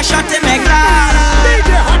 Somebody pour a shot to make glad.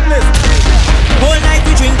 DJ Hottnes. Whole night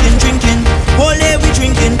we drinking, drinking. Whole day we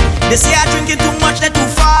drinking. They say I drinking too much, they too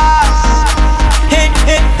fast. Hey,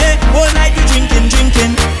 hey, hey. Whole night we drinking,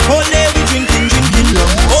 drinking. Whole day we drinking, drinking.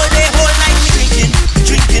 Whole day, whole night we drinking,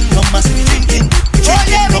 drinking. Rum must be drinking,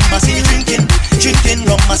 drinking. Rum must be drinking, drinking.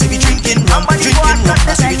 Rum must say we drinking rum, drinking rum,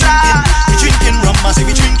 I say we drinking. We drinking rum, I say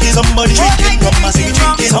we drinking. Somebody drinking rum, I say we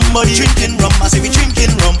drinking. Somebody drinking rum, I say we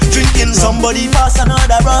drinking rum, drinking. Somebody pass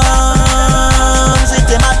another rum. It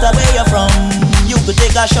don't matter where you're from. You could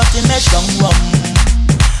take a shot in that strong rum.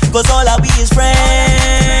 Cause all of we is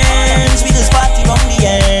friends. We just party from the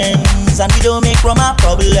ends, and we don't make rum a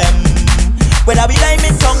problem. Whether we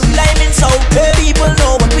liming tongue, we liming soul. Hey, people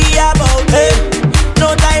know what we about. Hey,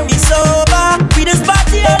 no time we sober. We just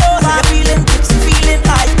party all over. You're feeling tipsy, feeling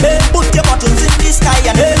high. Hey, put your bottles in the sky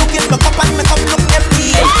and hey, look in my cup and my cup look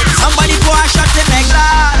empty. Somebody pour a shot in my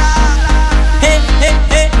glass. Hey, hey,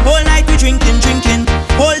 hey, whole night we drinking, drinking.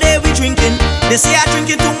 Whole day we drinking. They say I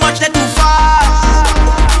drinking too much, they too fast.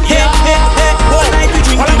 Hey, hey, hey, whole night we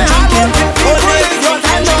drinking, drinking. Whole day we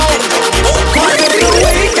drinking, drinking.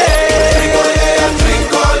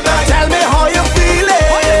 Tell me how you feeling.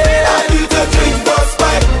 I need to drink bus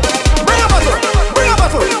pipe. Bring a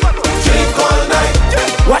bottle. Drink all night.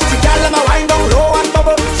 Watch the gal and my wine down low and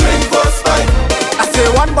bubble. Drink bus pipe. I say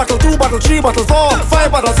 1 bottle, 2 bottle, 3 bottle, 4,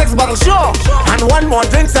 5 bottle, 6 bottle, sure. And one more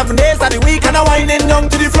drink 7 days of the week and I whining down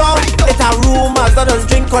to the floor. It's a rumors that I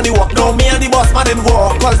drink on the walk. Now me and the boss man in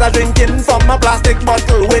war. Cause I drinking from a plastic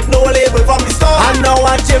bottle with no label from the store. And now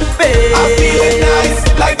I chipping. I'm feeling nice,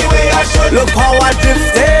 like the way I should. Look how I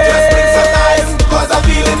drifted. Just bring some ice, cause I'm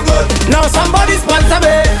feeling good. Now somebody sponsor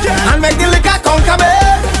me and make the liquor conquer me.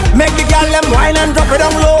 Make the girl them wine and drop it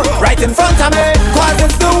down low right in front of me. Cause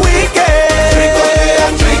it's the weekend. Drink all day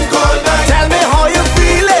and drink all night. Tell me how you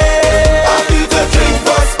feeling. I feel to drink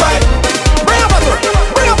first pipe. Bring a bottle.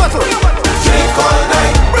 Drink all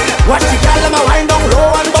night. Watch the girl them wine down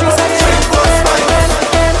low and bubble. Drink first pipe.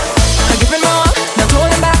 I'm giving more, not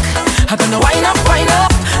holding back. I'm gonna wind up.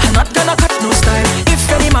 I'm not gonna cut no style. If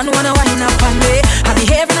any man wanna wind up on me, I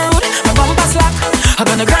behave rude, my bumper slack. I'm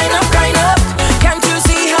gonna grind up. Can't you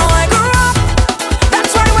see how I grew up?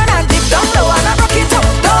 That's why when I dip down low and I rock it up,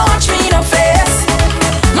 don't watch me in the face.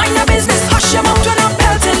 Mind your business, hush your mouth when I'm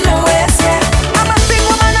pelting the waist, yeah. I'm a big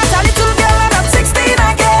woman, not a little girl, and I'm 16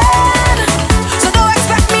 again. So don't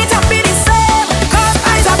expect me to be the same, cause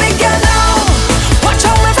I's a big girl now. Watch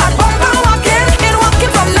how my fat bumper walking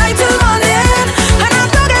from night till morning. And I'm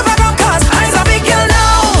not ever wrong, cause I's a big girl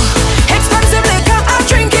now. Expensive liquor I'm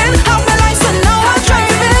drinking, have my license now I'm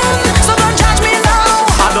driving. So don't judge me now.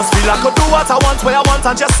 I just feel I could do what I want, where I want,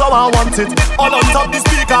 and just how I want it. All on top the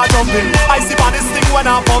speaker jumping, I see baddest thing when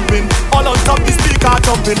I'm pumping. All on top the speaker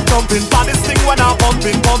jumping, baddest thing when I'm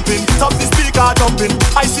pumping. Top the speaker jumping,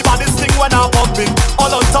 I see baddest thing when I'm pumping.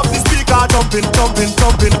 All on top the speaker jumping.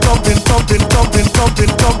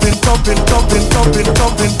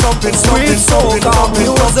 Sweet soca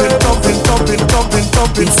music.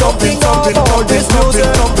 It's something about this music.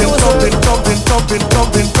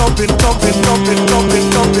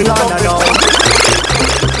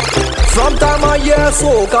 Sometime I hear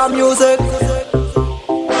soca music,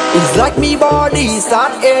 it's like me body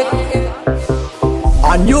start ache,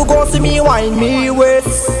 and you go see me wind me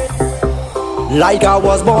waist, like I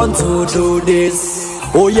was born to do this.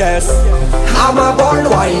 Oh yes, I'm a born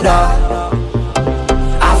whiner.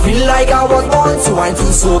 I feel like I was born to wine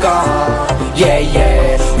to soca.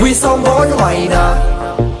 Yeah, we some born whiner.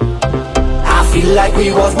 I feel like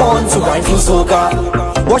we was born to wine to soca.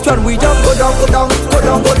 Watch when we just go down.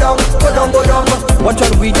 Watch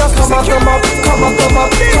when we just come up.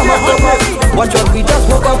 Watch when we just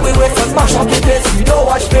woke up, we wait and mash up the place. We don't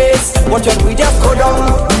watch face. Watch when we just go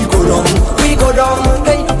down. We go down.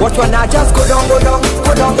 Hey, watch when I just go down. Watch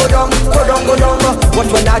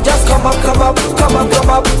when I just come up.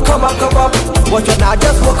 Watch when I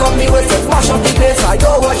just woke up, me wait and mash up the place. I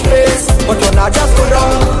don't watch face. Watch when I just go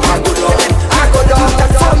down. I go down.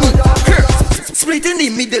 That's for me. Split in the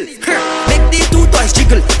middle, make the two toys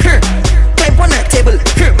jiggle. Climb on a table,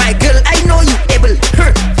 my girl, I know you able.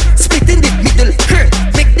 Split in the middle,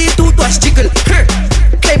 make the two toys jiggle.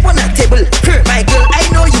 Climb on a table, my girl, I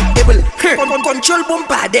know you able. Control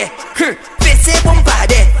bumper there, face bumper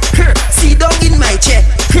there. Sit down in my chair,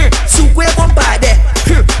 square bumper there.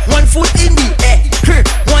 1 foot in the air,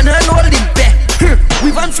 1 hand holding there.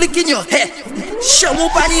 With 1 flick in your hair, show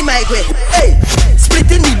up on my way. Hey, split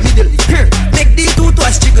in the middle, make the two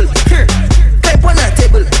toys jiggle. Climb on a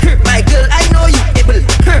table, my girl, I know you able.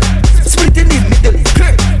 Split in the middle,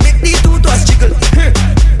 make the two toys jiggle.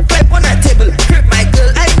 Climb on a table, my girl,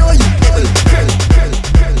 I know you able.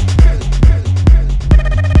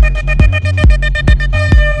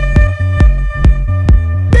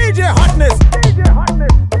 DJ Hottnes.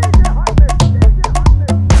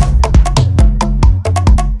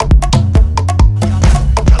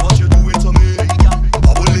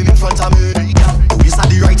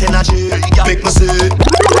 make me say, do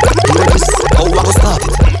this, how I go start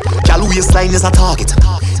it? Gal waistline is a target,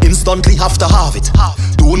 instantly have to have it.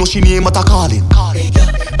 Don't know she name what I calling,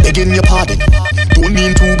 begging your pardon. Don't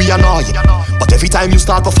mean to be annoying, but every time you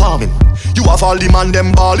start performing, you have all the man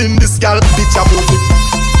them balling. This gal bitch a perfect,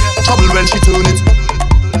 trouble when she turn it.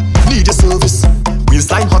 Need your service,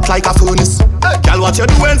 waistline hot like a furnace. Gal what you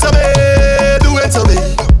doing to me, doing to me.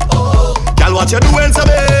 Gal what you doing to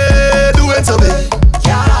me, doing to me.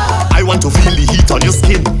 I want to feel the heat on your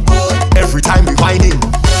skin every time we whining.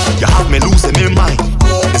 You have me losing my mind.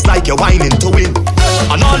 It's like you're whining to win.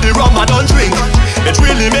 And all the rum I don't drink, it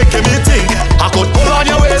really making me think. I could pull on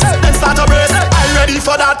your waist and start a brace. I'm ready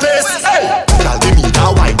for that place. Hey, girl, give me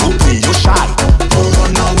that wine, don't play you shy. Don't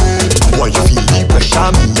run away. Boy, you feel the pressure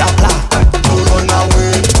me apply. Don't run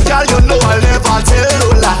away. Girl, you know I'll never tell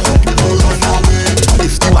no lie. Don't run away.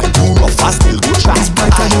 If the wine too rough, I still go try.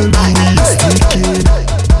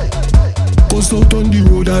 Cause out on the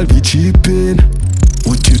road I'll be chipping.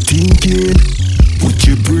 What you thinking? What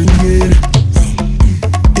you bringing?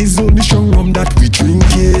 It's only strong rum that we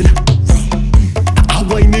drinking. I'm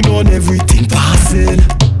whining on everything passing.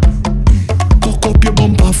 Cock up your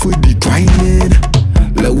bumper for the grinding.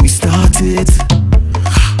 Let we start it.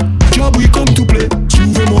 Job we come to play.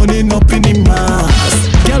 Tuesday morning up in the mass.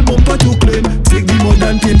 Girl bumper to clean. Take the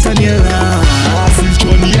modern paints and your ass. It's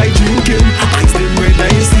Johnny I drinking. I stay red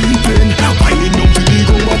I sleeping. Whining up to the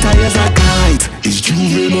go but I as a kite. It's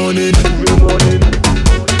Tuesday morning.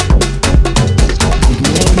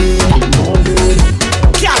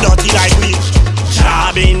 Can't dirty like we.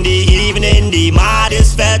 Job in the evening, the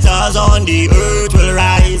maddest fetters on the earth will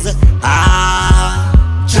rise.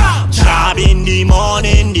 Job in the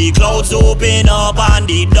morning, the clouds open up and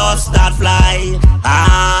the dust that fly.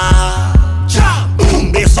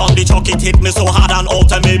 Boom, bass on the chuck, it hit me so hard and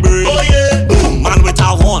out of my brain. Oh yeah. Boom, man with a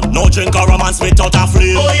horn, no drink or romance without a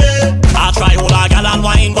flame. Oh yeah. I try hold a gal and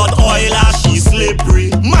wine, but oil as she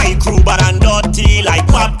slippery. My crew bad and dirty like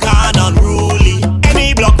popcorn unruly.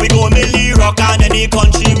 Any block we go milli rock and any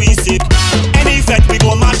country we sick. Any fete we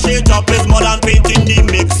go mash it up with modern paint in the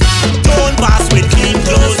mix. Don't pass with clean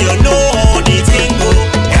clothes, you know how the thing go.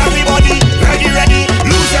 Everybody ready,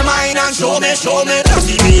 lose your mind and show me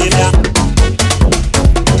dirty behavior.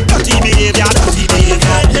 Dirty behavior, dirty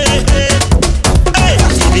behavior, hey, hey. Hey,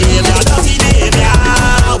 dirty behavior, dirty behavior,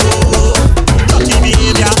 oh. Dirty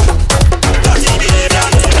behavior, dirty behavior.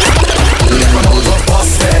 They come out of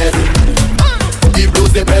busted. The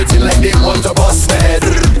blues they belting like they want to busted.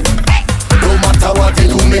 No matter what they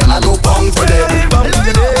do, me I go bang for them.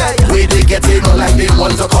 Way they get in like they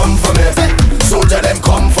want to come for me. Soldier them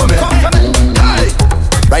come for me.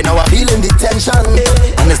 Right now I'm feeling the tension,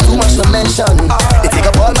 and there's too much to mention. They take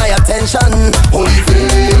up all my attention. Holy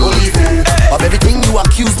faith, of everything you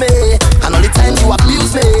accuse me, and all the time you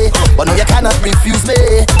abuse me, but no you cannot refuse me.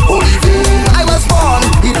 Holy faith. I was born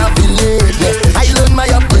in a village. I learned my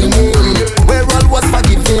upbringing, where all was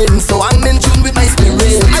forgiven. So I'm in tune with my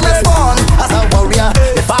spirit. I was born as a warrior.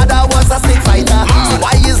 My father was a snake fighter. So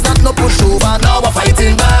why is that no pushover? Now we're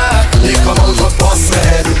fighting back. They come out of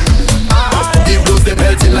busted. The blues they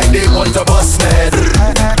belting like they want to bust me.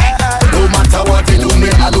 No matter what they do, me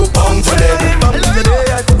I do bang for them.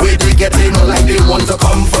 Way they get in like they want to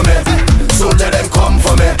come for me. Soldier them come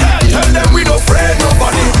for me. Tell them we don't afraid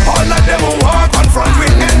nobody. All of them will walk on front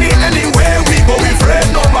with anywhere we go. We afraid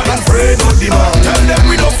no man and afraid no demon. Tell them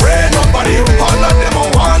we don't afraid nobody. All of them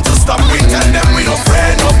will want to stop. We tell them we don't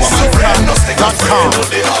afraid no woman, afraid no stick.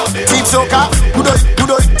 TeamSoca,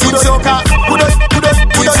 TeamSoca, TeamSoca.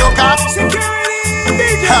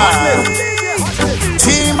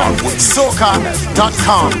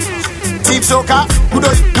 TeamSoca.com. TeamSoca,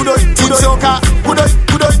 TeamSoca,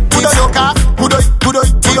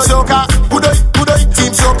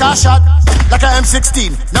 TeamSoca shot like a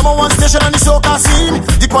M16. Number one station on the soca scene.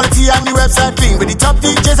 The quality and the website clean. With the top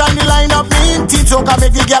DJs and the lineup mean. TeamSoca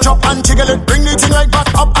make the girl chop and jiggle it. Bring the thing right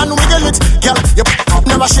back up and wiggle it. Girl, you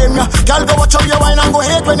never shame ya. Girl, go watch out your wine and go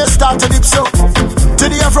hate when you start to dip so. To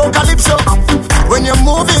the Afro calypso. When you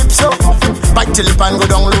move it so. Bite till lip and go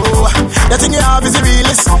down low. The thing you have is the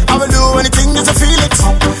realest. I will do anything just to feel it.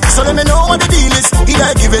 So let me know what the deal is.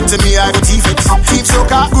 Either give it to me, I go teeth it.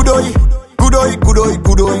 TeamSoca, good oi.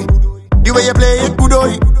 The way you play it, good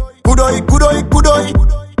oi.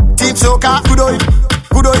 TeamSoca, good oi.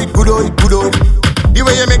 The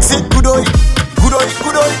way you mix it, good oi.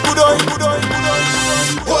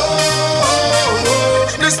 Whoa,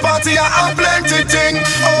 this party I have plenty thing.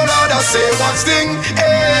 Oh Lord, I say one thing.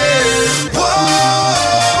 Hey.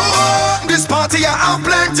 Whoa, this party I have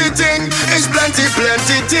plenty thing. It's plenty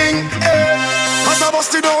thing. Hey. Cause I a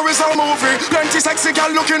busted door is a movie. Plenty sexy gal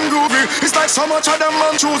looking groovy. It's like so much of them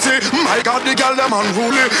man choosy. My God, the gal them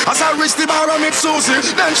unruly. As I reach the bar I meet Susie.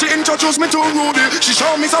 Then she introduced me to Rudy. She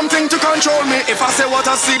showed me something to control me. If I say what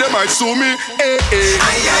I see, they might sue me.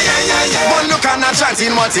 One look and I'm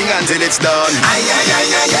chanting one thing until it's done.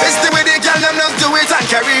 It's the way the gal them just do it and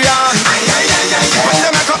carry on. When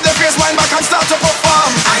they make up their face, wind back and start to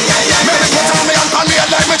perform. Make me put on me and pan me head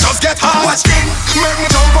like me just get hard. Watch thing, make me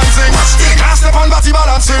jump and sing. Watch thing, can't step on body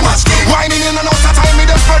balancing. Watch thing, whining in and out of time, me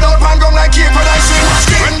them spread out pan gum like keep producing. Watch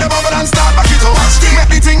thing, when the bubble and start back it up. Watch thing, make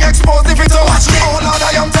the thing expose the fit up. Watch thing, oh Lord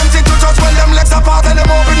I am tempted to touch when them legs apart and them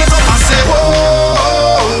open it up. I say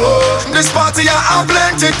whoa, this party I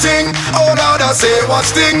plenty thing. Oh Lord I say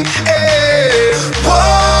watch thing, hey,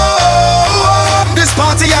 whoa, this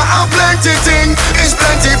party I plenty thing. It's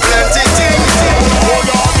plenty thing. Oh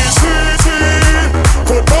Lord this city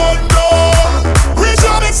could burn down. We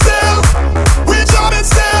jam it still.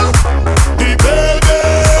 The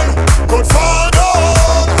building could fall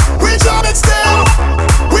down. We jam it still.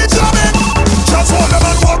 Just hold them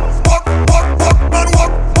and walk.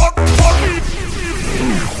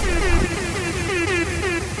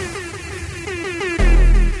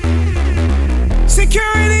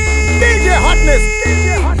 Security! DJ Hottnes.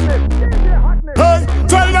 Hey,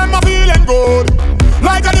 tell them I'm feeling good.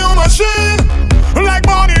 Like a new machine. Like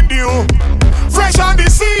morning dew. Fresh on the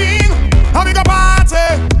scene. Having a party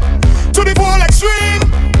to the full extreme.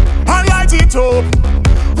 And light it up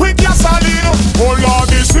with gasoline. Oh Lord,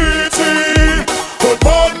 the city could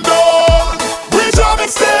burn down. We jam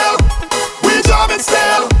it still.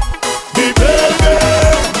 The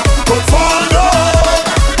building could fall down.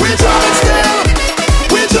 We jam it still.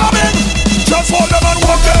 Just hold them and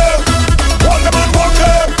walk there. Hold them and walk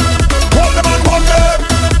there. Hold them and walk there.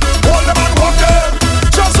 Hold them and walk there.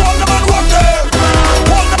 Just hold them and walk there.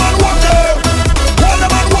 Hold them and walk there. Hold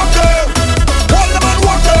them and walk there. Hold them and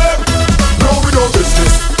walk there. No, we do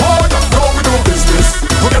business. Oh yeah, no, we do business.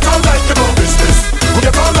 We get on like you do business. We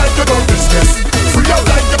get on like you do business. Free up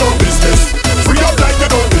like you do business. Free up like you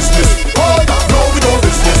do business. Oh yeah, no, we do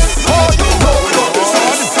business. Oh yeah, no, we do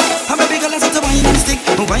business. I'm a big girl, I set a wine and stick.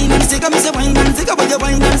 Wine and stick, I miss a wine and stick. About your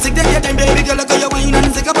wine and stick. Take your time, baby girl, I got your wine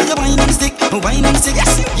and stick. About your wine and stick. Wine and stick,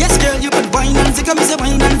 yes, girl, you could wine and stick. I miss a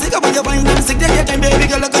wine and stick. About your wine and stick. Take your time, baby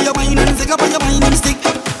girl, I got your wine and stick. About your wine and stick.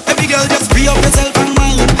 Baby girl, just free up yourself and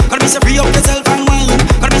wine. Gotta miss a free up yourself and wine.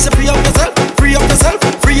 Gotta miss a free up yourself, free up yourself,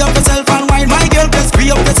 free up yourself and wine. My girl, just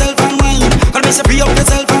free up yourself and wine. Gotta miss a free up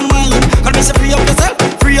yourself and wine. Gotta miss a free up yourself,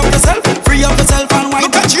 free up yourself, free up yourself and wine.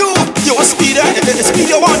 Look at you, you're a speeder, the speed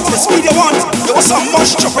you want, the speed you want. You want some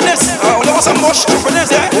much choppiness, you want some much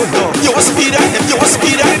choppiness, yeah. You a speeder, you a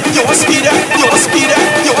speeder, you a speeder, you a speeder,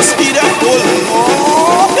 you a speeder.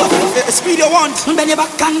 Oh, speed you want. Bend your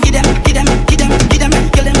back and give them, kill them.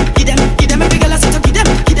 Every girl I say to give them,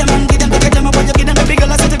 take them up, you give them. Every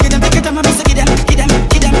girl I say to give them, take them up, give them,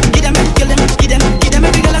 kill them.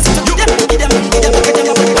 Every girl I say to give them, take them up.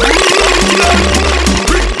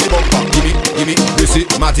 Gimme, Lucy,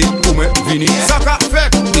 Martin, Ume, Vini. Saka,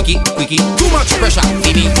 Fek, Quickie, too much pressure.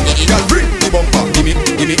 Vini, girl, bring the bumper. Gimme,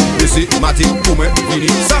 Lucy, Martin, Ume, Vini.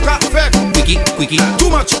 Saka, Fek, Quickie, too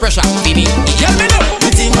much pressure. Vini, girl, me know. The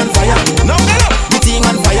thing on fire, no, the thing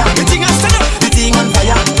on fire, the thing on stand up. the thing on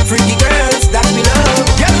fire. Freaky girls that we love.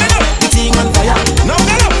 Girl, me know. The thing on fire, No,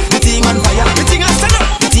 the thing on fire, the thing on stand up.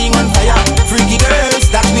 the thing on fire. Freaky girls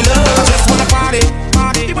that we love. I just wanna party.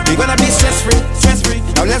 We gonna be stress free.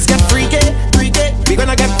 Now let's get freaky. We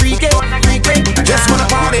gonna get freaky. I just wanna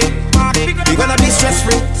party. We gonna be stress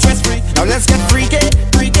free. Now let's get freaky.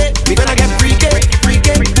 We gonna get freaky.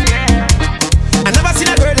 I never seen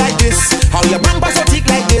a girl like this. How your bumper so thick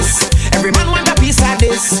like this? Every man want a piece like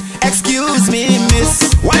this. Excuse me,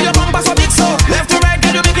 miss. Why your bumper so big so? Left to right,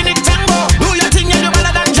 girl, you making it tango. Do your thing, you're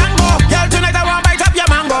better than Django. Girl, tonight I want bite up your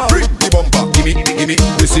mango. Bring the bumper, gimme,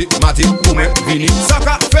 Lucy, Martin, Ume, Vini.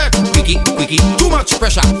 Saka, Fek, Quickie, too much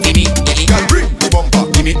pressure. Gimme, girl, bring the bumper,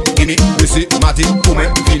 gimme, Lucy, Martin, Ume,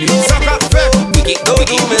 Vini. Saka, Fek, Quickie, too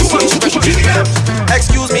much pressure.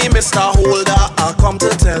 Excuse me, Mr. Holder, I come to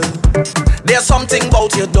tell. There's something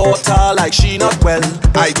about your daughter, like she not well.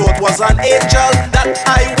 I thought was an angel that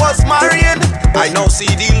I was marrying. I now see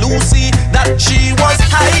the Lucy that she was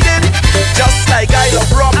hiding. Just like I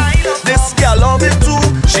love rum, this girl love it too.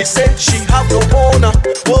 She said she have no owner,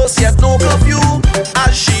 worse yet no curfew.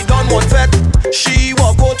 As she done one vet, she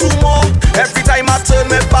walk go two more. Every time I turn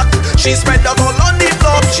my back, she spread out all on the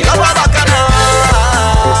floor. She love her bacchanal.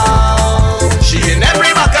 She in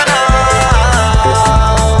every bacchanal.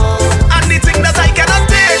 And the thing that I cannot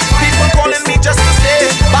taste, people calling me just to stay.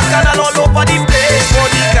 Bacchanal all over the place for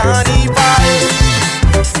the carnival.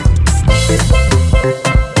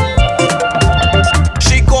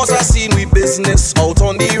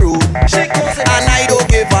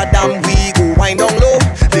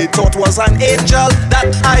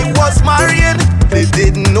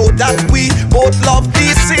 that we both love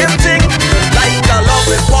the same thing. Like I love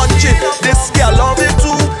it punching, this girl love it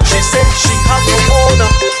too. She said she have no owner,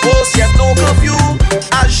 post yet no curfew.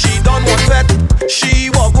 As she done one vet,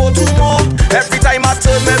 she will go to more. Every time I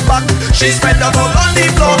turn my back, she spend the whole on the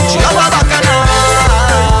floor. She have a bacchanal,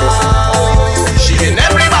 she in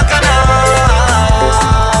every bacchanal.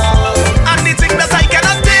 And the thing that I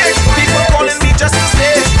cannot take, people calling me just to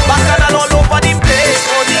stay. Bacchanal all over the place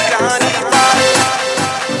for the carnival.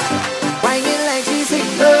 Whining like she's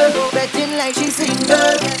single, betting like she's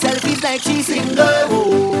single, selfies like she's single.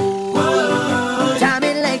 Oh.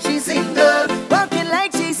 Jamming like she's single, walking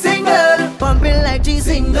like she's single, pumping like she's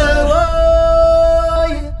single. Oh.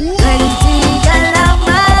 Plenty gal a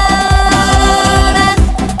man,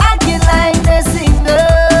 acting like they're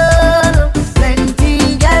single.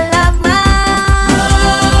 Plenty gal a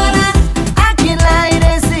man, acting like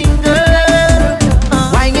they're single.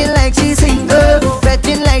 Whining like she's single,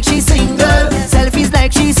 betting like she's single, selfies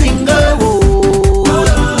like she's single. Oh.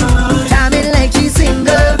 Jamming like she's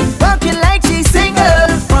single, walking like she's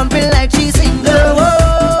single, pumping like she's single. Oh.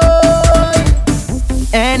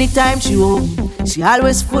 Anytime she home, she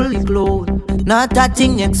always fully clothed, not a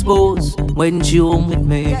thing exposed. When she home with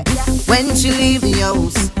me, when she leave the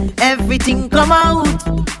house, everything come out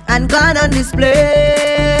and gone on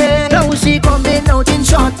display. Now she coming out in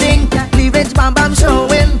short thing, cleavage bam bam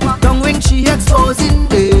showing, tongue ring she exposing.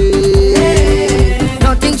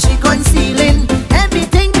 Nothing she concealing,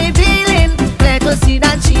 everything revealing. Clear to see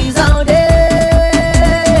that she's out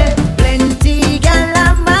there. Plenty gal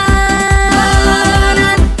a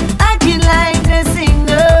man, acting like they're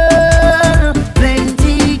single.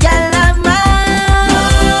 Plenty gal a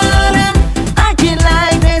man, acting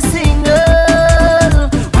like they're single.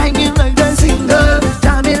 Whining like they're single,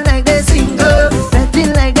 jamming like they're single,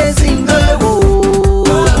 betting like they're single.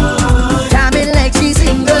 Oh. Jamming like she's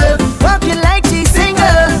single, walking like she's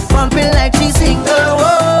single, pumping like she's single.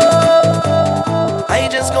 Oh. I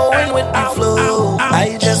just go in with the flow.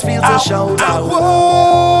 I just feel to shout out.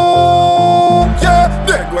 Whoa, yeah,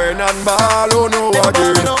 dead when and ball, oh no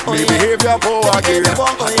again. Me behavior poor again.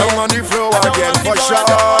 I'm on the floor again for sure.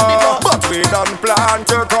 But we done plan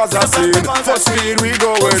to cause a scene. For speed we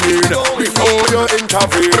going in before you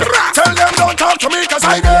intervene. Tell them don't talk to me cause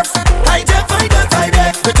I deaf. I def.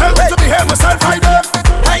 They tell me to behave myself, I deaf.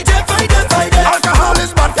 I def. Alcohol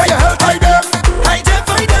is bad for your health, I deaf. I def.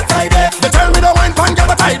 They tell me to wine pan, get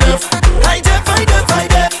but I deaf. I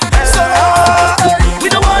def. So we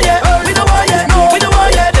don't want ya, we don't want ya, we don't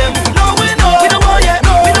want ya them. No we know, we don't want ya,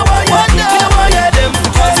 we don't want ya, we don't want ya them.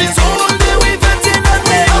 Cause it's all day we venting and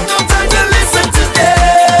they have no time to listen to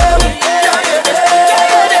them.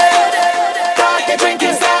 Start the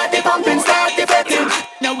drinking, start the pumping, start the betting.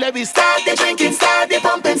 Now let me start the drinking, start the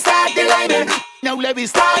pumping, start the lining. Now let me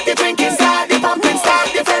start the drinking, start the pumping, start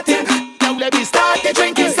the betting. Now let me start the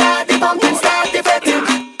drinking, start the pumping, start the betting.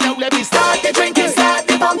 Now let me start the drinking, start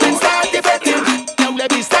the pumping, start the betting. Now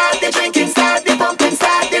let me start the drinking, start the pumping,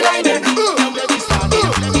 start the lining. Now let me start it,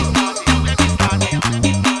 let me start it, let me start it.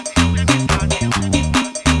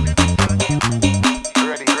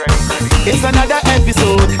 It's another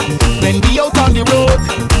episode when we out on the road.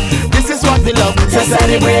 This is what we love to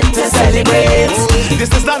celebrate, to celebrate.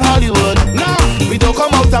 This is not Hollywood, no. We don't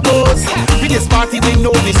come out a pose. We just party with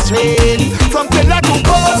no restraint. From pillar to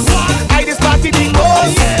post, I just party the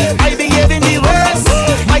most. I behave in the worst.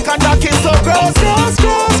 My conduct is so gross.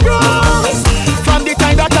 From the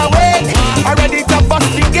time that I wake, already to bust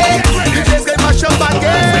the gate. You just get my show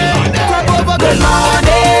again. Come over, good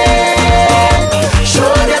morning. Show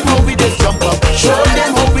them how we just jump up. Show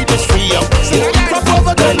them how we just free up. Come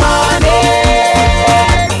over, good morning.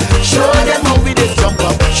 Show them how we just jump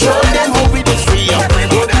up. Show them how we just free up.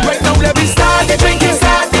 Right now let me start the drinking,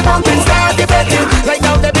 start the pumping, start the betting. Right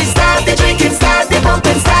now let me start the drinking, start the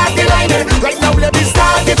pumping, start the lining. Right now let me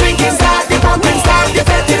start the drinking, start the pumping, start the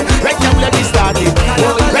betting. Right now let me start it.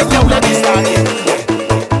 Right now let me start it.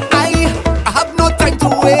 I have no time to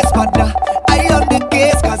waste, but I on the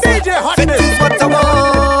case, cause DJ Hottnes. this is what I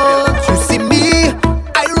want. You see me,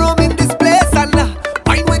 I roam in this place and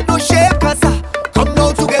wine with no shape, cause come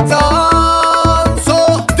down to get on.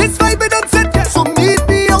 So this vibe it set, so meet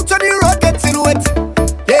me out on the road getting wet.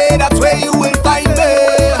 Yeah, that's where you will find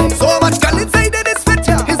me. So much girl inside of this fit,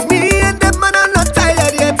 it's me and them man are not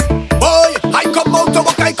tired yet. Boy, I come out to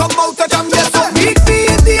work, I come out to jam, yes. So meet me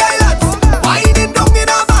in the islands, whining down in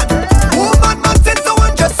a van. Woman, man, said so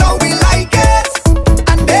and just how we like it.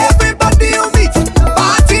 And everybody you meet,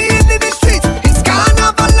 partying in the street. It's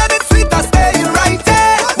carnival and it's sweet, I stay right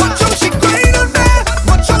there. Watch how she grind on me,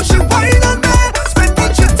 watch how she whine on me. Spend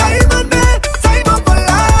each your time on me, time of a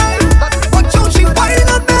life.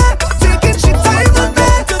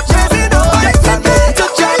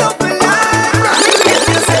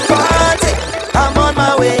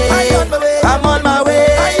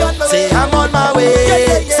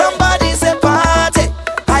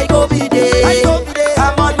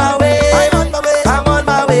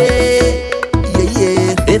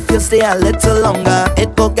 stay a little longer, it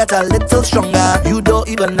will get a little stronger. You don't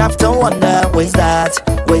even have to wonder, where's that?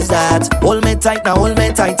 Where's that? Hold me tight now, hold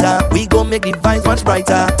me tighter. We gon' make the vibes much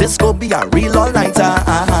brighter. This gon' be a real all-nighter.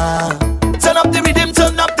 Turn up the rhythm,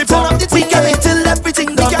 turn up the phone. We can make till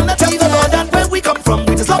everything done. Tell the Lord that where we come from,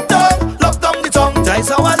 we just lock down the tongue. That's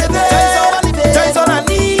how I live it. That's all I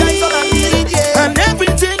need. Yeah. And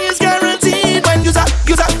everything is guaranteed when you're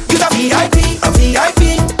VIP, a VIP.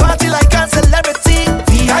 Party like a celebrity.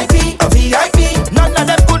 VIP, a VIP. None of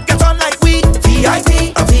them could get on like we.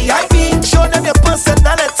 VIP, a VIP. Show them your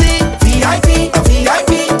personality. VIP, a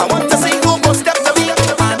VIP. I want to see who goes step to me.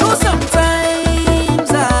 I know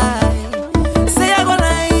sometimes I say I go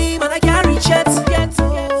lie, but I can't reach it.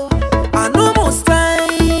 I know most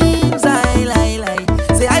times I lie.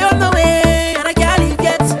 Say I on the way and I can't leave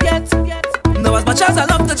yet. Now as much as I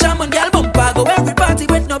love the jam and girl bumper, go every party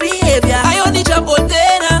with no behavior. I only jump all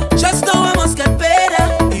day now. Just know I must get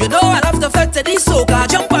better. You know I love the fact that this soca.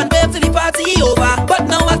 Jump and babe till the party over. But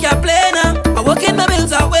now I can't play now. I work in my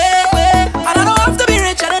bills away. And I don't have to be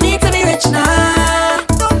rich, I don't need to be rich now.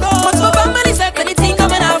 But my family said anything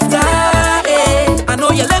coming after. I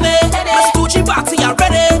know you let me. Let's do cheap party, I'm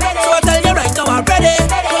ready. So I tell you right now, I'm ready.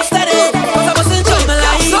 Go steady, but I must enjoy my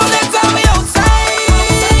life. So let's have me outside.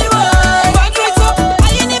 Back right up, I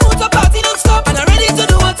ain't the mood to party non-stop. And I'm ready to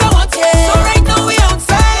do what I want, yeah. So right now we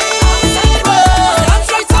outside. Dance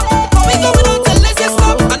right up, we going on till let's get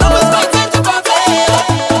stop. I know it's my time to party.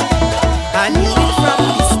 I knew it from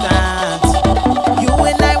the start. You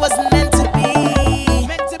and I was meant to be.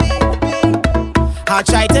 I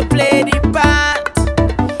tried to play the part.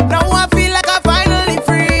 Now I feel like I'm finally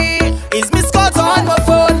free. Is Miss Scott on my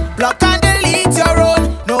phone? Block and delete your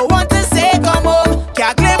own. No one to say come home.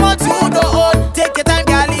 Can't claim on to the own. Take your time,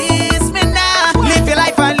 girl, leave me now. Live your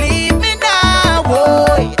life and leave me now.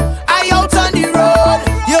 Boy, I out on the road.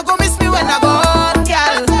 You gon' miss me when I gone,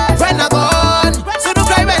 girl. When I gone, so don't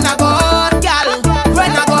cry when I gone, girl.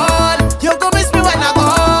 When I gone, you gon' miss me when I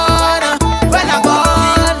gone. When I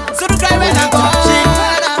gone, so don't cry when I gone.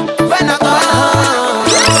 When I gone.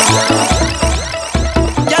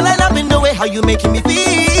 Girl, I love in the way how you making me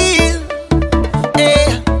feel.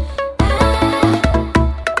 Yeah.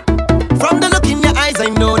 From the look in your eyes, I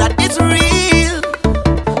know that it's real.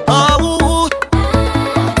 Oh,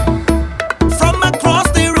 from across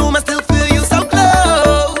the room, I still feel you so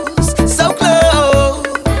close, so close.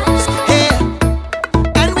 Yeah.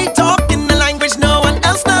 And we talk in the language no one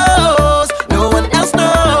else knows, no one else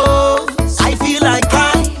knows. I feel like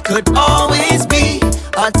I could always be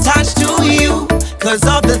attached to you, 'cause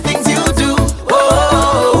of the things you do.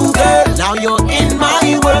 Oh, girl, now you're in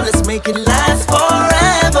my world, let's make it last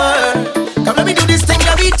forever. Come let me do this thing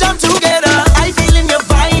that we jump together. I feel in your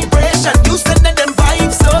vibration, you sending them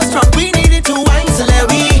vibes so strong. We need it to wine, so let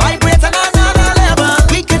we vibrate on another level.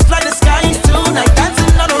 We could fly the skies tonight,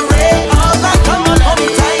 dancing on a ray. All that, come on, hold me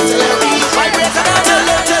tight, so let we vibrate on another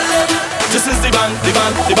level. This is the band. This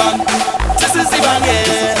is the band,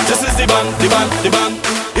 yeah. This is the band.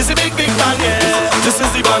 It's a big band, yeah. This is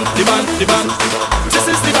the band. This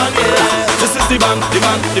is the band, yeah. This is the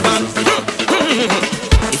band.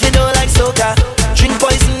 If you don't like soca, drink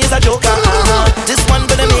poison is a joker. This one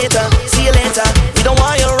for the meter, see you later. We don't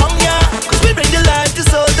want you wrong, yeah. 'Cause we bring the life to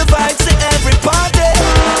soul the vibes to every party.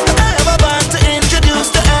 I have a band to introduce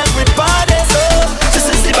to everybody. So this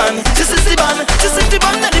is the band, this is the band, this is the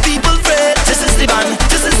band that the people afraid. This is the band,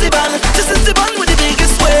 this is the band, this is the band with the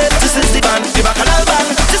biggest weight. This is the band, the bacchanal band.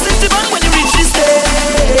 This is the band when you reach the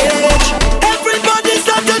stage. Everybody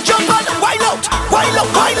start to jump and wild out, wild out,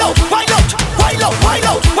 wild out, wild out, wild out, wild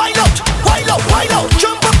out, wild out, wild out.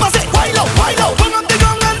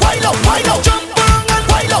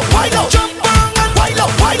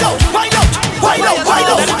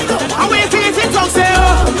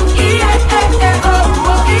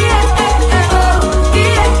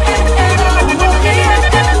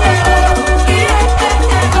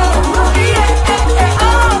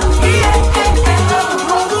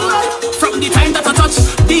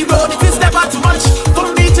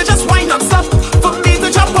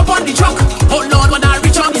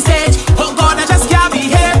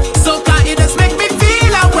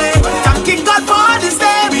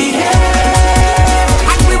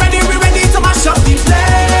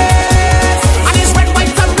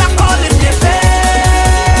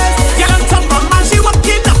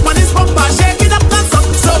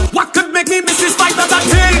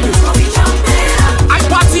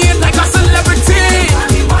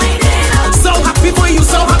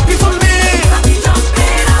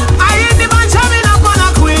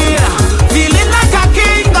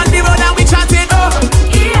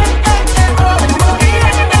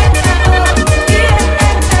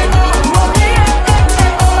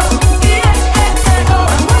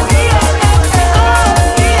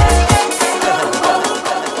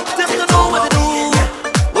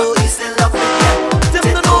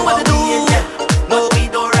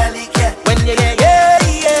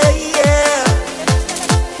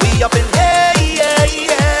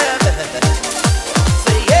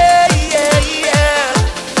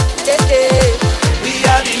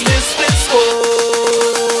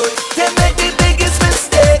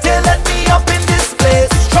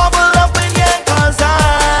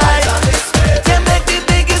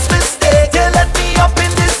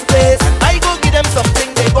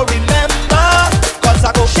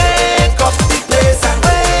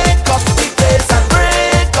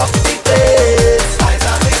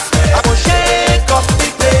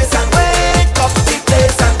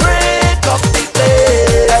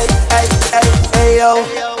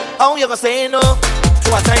 gonna say no to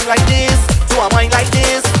a time like this, to a mind like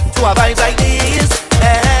this, to a vibe like this.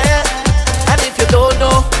 And if you don't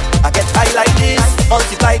know, I get high like this,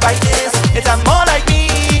 multiply by this. It's a more like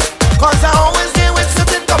me, cause I always deal with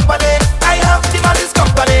certain company. I have the maddest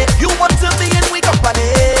company. You want to be in with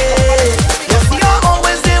company. Yes, you're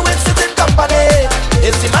always there with certain company.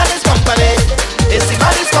 It's the maddest company. It's the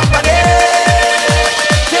maddest company.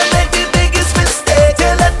 They make the biggest mistake.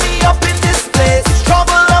 They let me up in this place.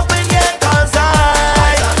 Trouble up in your cause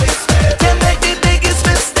they make the biggest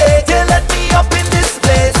mistake. They let me up in this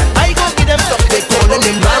place. I go give them something. They calling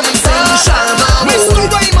him Ramsey Sharma. Mr.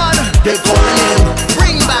 Raymond. They calling him.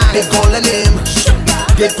 Bring back. They calling him.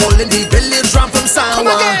 They calling the village ram from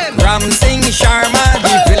Sawa. Ram Singh Sharma,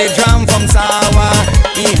 the village ram from Sawa.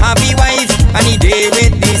 He happy wife and he day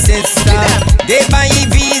with the sister. They buy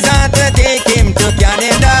visa to take him to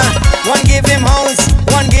Canada. One give him house,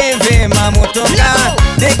 one give him a motor car.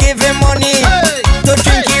 They give him money to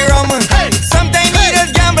drink his rum. Sometimes he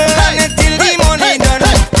just gamble until the money done.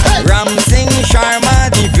 Ram Singh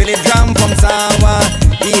Sharma, the village ram from Sawa.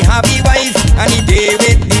 He happy wife and he day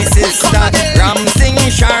with the sister. Ram Singh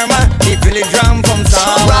Sharma, the village ram from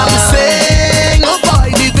Sawa. Ram Singh, oh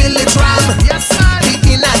boy, the village ram. Yes, sir. The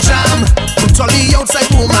inner jam. Put all the outside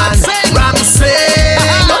woman. Ram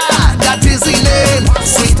Singh, that is the name.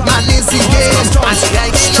 Sweet man is the game. And she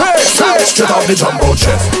likes Straight off the jumbo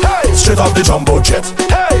jet. Straight off the jumbo jet.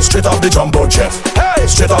 Straight off the jumbo jet.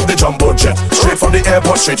 Straight off the jumbo jet. Straight from the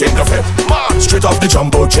airport, straight in the fit. Straight off the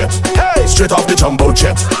jumbo jet. Straight off the jumbo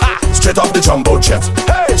jet. Straight off the jumbo jet.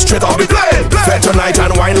 Straight off the plane. Fed tonight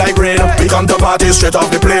and wine like rain. We come to party straight off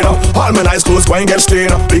the plane. All my nice clothes going get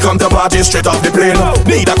stained. We come to party straight off the plane.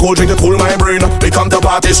 Need a cold drink to cool my brain. We come to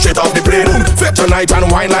party straight off the plane. Fed tonight and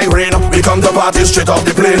wine like rain. We come to party straight off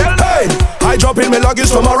the plane. Hey, I drop in my luggage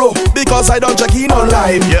tomorrow because I don't check in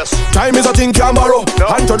online. Yes, time is a thing can borrow.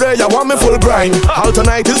 And today you want me full grind. All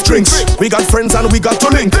tonight is drinks. We got friends and we got to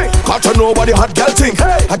link. Got to know what the hot girl think.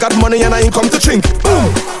 I got money and I ain't come to chink.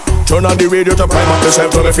 Turn on the radio to prime up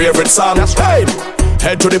myself to my favorite song. Hey,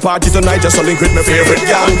 head to the party tonight just to link with my favorite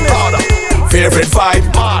gang. Favorite vibe,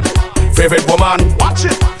 favorite woman. Watch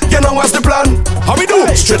it. You know what's the plan? How we do?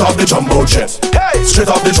 Straight off the jumbo jet. Straight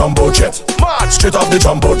off the jumbo jet. Straight off the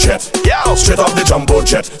jumbo jet. Straight off the jumbo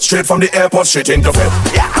jet. Straight from the airport, straight into bed.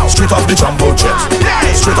 Straight off the jumbo jet.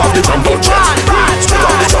 Straight off the jumbo jet. Straight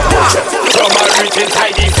off the jumbo jet. Come on, reach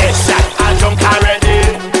inside the session. I drunk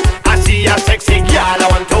already. I see a sexy girl, I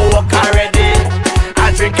want to walk already.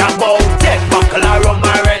 I drink about 10 buckle of rum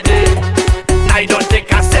already. I don't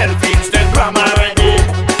take a selfie, Instagram already.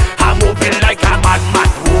 I'm moving like a madman.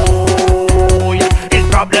 Oh, yeah. It's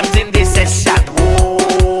problems in this session.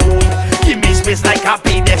 Oh, give me space like a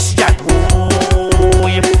pedestrian. Oh,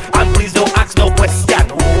 yeah. And please don't ask no question.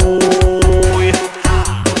 Oh, yeah.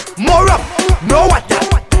 More up, no water.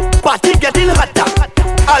 Party getting hotter.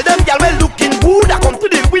 All them girls well looking good. I come to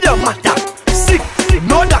the with the matter. Sick,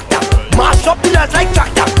 no doctor. Mash up pillars like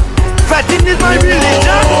tractor. Fighting is my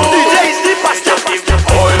religion. DJ is the pastor.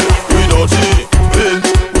 Oil, we dirty, paint,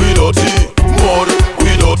 we dirty, mud,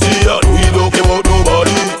 we dirty, and we don't care about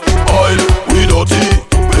nobody. Oil, we dirty,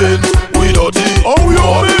 paint, we dirty,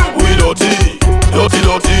 mud, we dirty,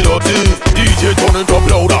 dirty. DJ turn it up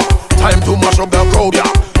louder. Time to mash up the crowd, yeah.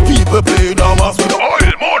 People playing a mass with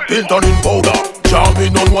oil, mud, paint and in powder.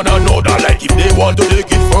 Jamming on one another like if they want to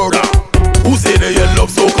take it further. Who say they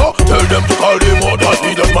love soca? Tell them to call them others.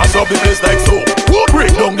 We just mash up the place like so.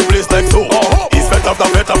 Break down the place like so. It's fete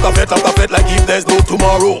after fete after fete after fete like if there's no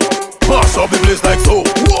tomorrow. Mash up the place like so.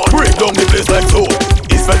 Break down the place like so.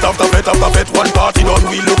 It's fete after fete after fete. One party done,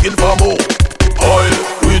 we looking for more. Oil,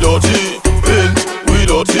 we dirty. Paint, we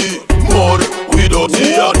dirty. Mud, we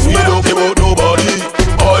dirty. And we don't care about nobody.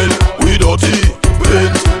 Oil, we dirty.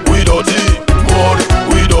 Paint, we dirty. Mud,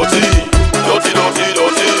 we dirty. Dirty.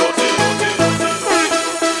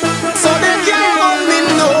 So they can't hold me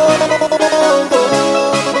no.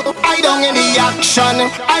 I don't in the action.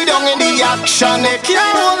 I don't in the action. They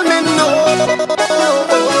can't hold me no.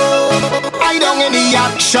 I don't in the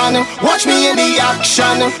action. Watch me in the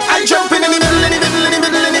action. I jump in the middle, in the middle, in the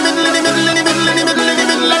middle, in the middle, in the middle, in the middle, in the middle, in the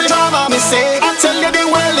middle. Let drama me say. I tell you the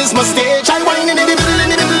world is my stage. I whine in the middle, in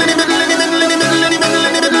the middle, in the middle, in the middle, in the middle, in the middle,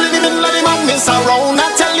 in the middle, in the middle. Let the man miss around. I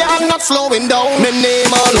tell you I'm not slowing down. My name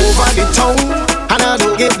all over the town, and I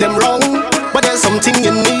don't get them wrong. But there's something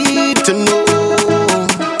you need to know.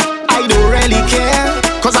 I don't really care,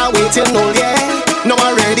 cause I wait till no year. Now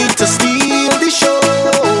I'm ready to steal the show.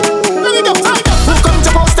 Who come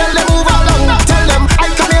to post, tell them move along. Tell them I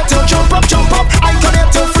come here to jump up. I come here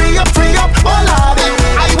to free.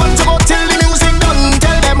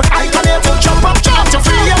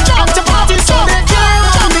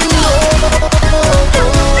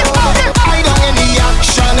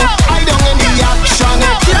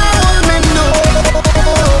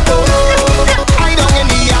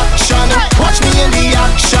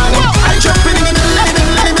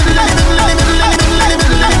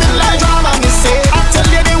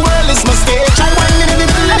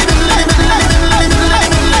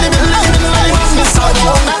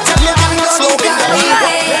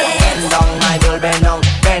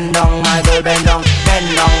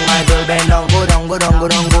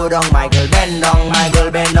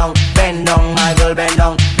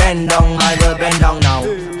 Bend down, my girl, bend down now.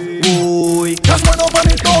 Ooh. Just run up on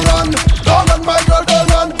it, don't run, my girl, don't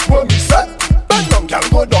run. When we set, bend down, girl,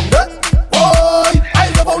 go down there. Boy,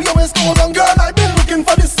 I love how you waist go down, girl. I've been looking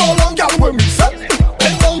for this so long, girl. When we set,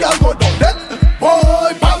 bend down, girl, go down there.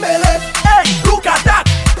 Boy, Pamela. Hey, look at that.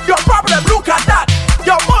 Your problem, look at that.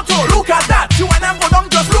 Your motto, look at that. You and them go down,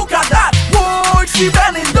 just look at that. Boy, she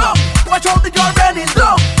bending down. Watch out the girl bending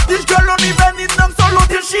down. This girl only bending down so low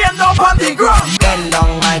till she end up on the ground. Bend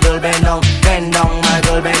down, my girl, bend down. Bend down, my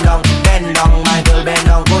girl, bend down. Bend down, my girl, bend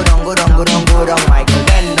down. Go down, go down, go down, go down, my girl.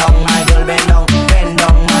 Bend down, my girl, bend down. Bend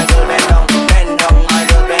down, my girl, bend down. Bend down, my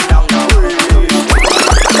girl, bend down now.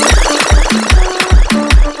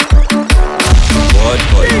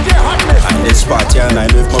 Boy, and this party and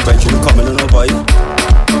I know if my bedroom coming on, boy.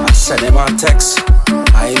 I send them on text.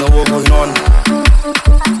 I know what's going on.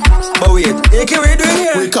 But wait, AK, what you doing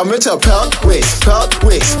here? We coming to pelt waist, pelt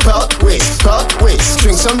waist, pelt waist, pelt waist.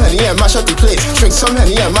 Drink some Henny and mash up the place. Drink some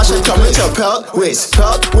Henny and mash up the place. Coming to pelt waist,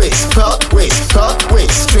 pelt waist, pelt waist, pelt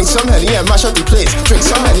waist. Drink some Henny and mash up the place. Drink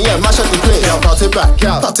some Henny and mash up the place. Now pelt it back,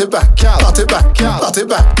 pelt it back, pelt it back, pelt it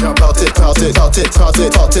back. Pelt it, pelt it, pelt it, pelt it,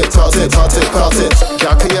 pelt it, pelt it, pelt it, pelt it.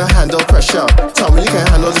 Girl, can you handle pressure? Tell me you can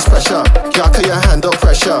handle this pressure. Girl, can you handle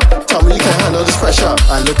pressure? Tell me you can handle this pressure.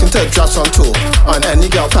 I'm looking to drop some tool on any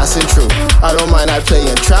girl passing through. I don't mind, I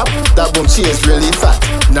playing trap. That boom, she is really fat.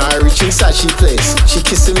 Now I reach inside, she plays. She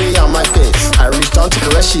kissing me on my face. I reached down to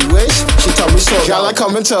caress, she wish. She told me so. Girl, I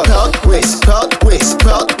come into pelt waist, pelt waist,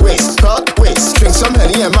 pelt waist, pelt waist. Drink some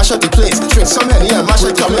Henny and mash up the place. Drink some Henny and mash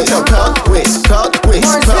up the place. Pelt waist, pelt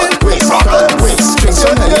waist, pelt waist, pelt waist. Drink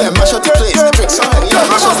some Henny and mash up the place. Drink some Henny and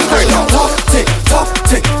mash up the place. Talk, tick, talk,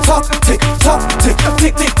 tick, talk, tick, talk, tick,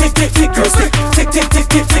 tick, tick, tick, tick, tick, girl, stick, tick, tick, tick,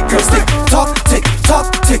 tick, tick, girl, stick, talk, tick, talk,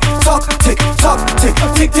 tick, talk, tick, talk, tick,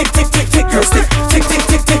 tick, tick, tick, tick, tick, girl, stick, tick, tick,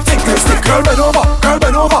 tick, tick, tick, girl, stick. Girl, bend over, girl,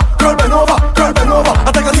 bend over, girl, bend over, girl, bend over.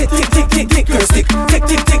 I take a tick, tick, tick, tick, tick, girl, stick, tick,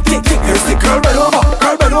 tick, tick, tick, tick, girl, stick. Girl, bend over,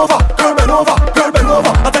 girl, bend over, girl, bend over, girl, bend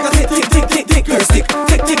over. I take a tick, tick, tick, tick, tick, girl, stick,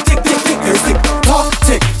 tick, tick, tick, tick, tick, girl, stick. Talk,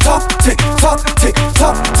 tick, talk, tick, talk, tick,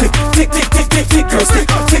 talk, tick, tick, tick, tick, tick, tick, girl, stick,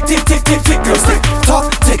 tick, tick, tick, tick, tick, girl, stick. Talk,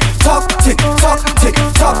 tick, talk, tick, talk, tick,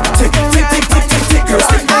 talk, tick, tick, tick, tick, tick, tick, girl,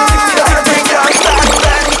 stick.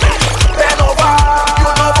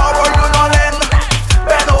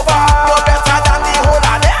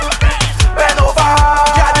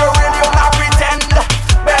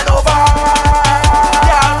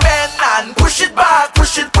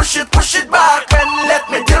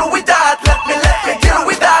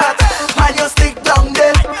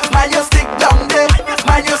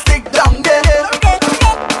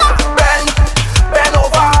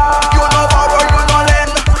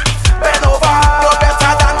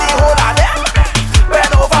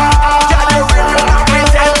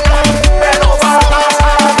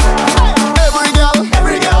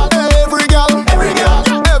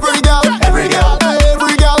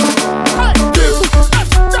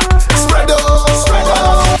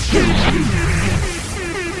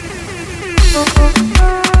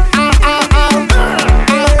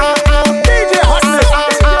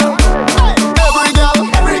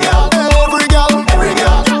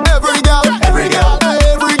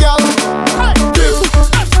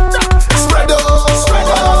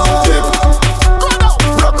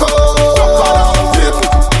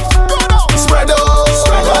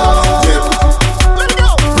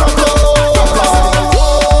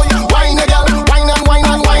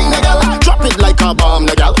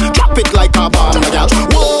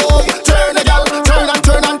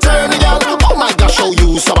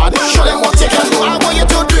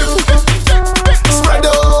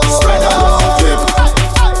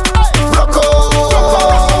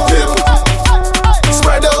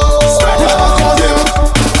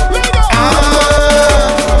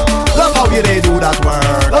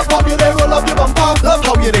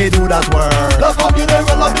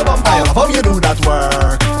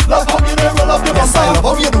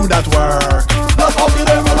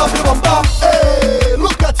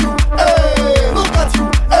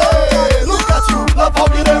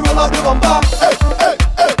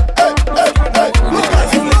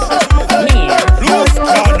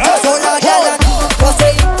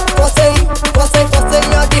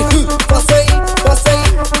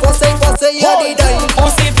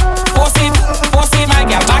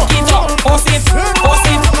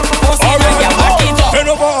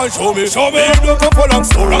 Show me, you don't come for long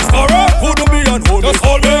story. Who do me and hold me? Just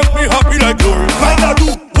hold me, make me happy like glory. Kinda do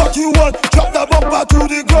what you want, drop that bumper to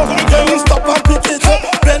the ground. Then you stop and pick it up,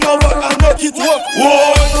 bend over and make it work.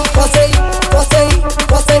 Whoa! Fossey, y'a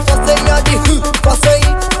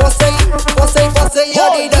des Fossey, y'a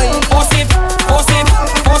des dingues. Fossey,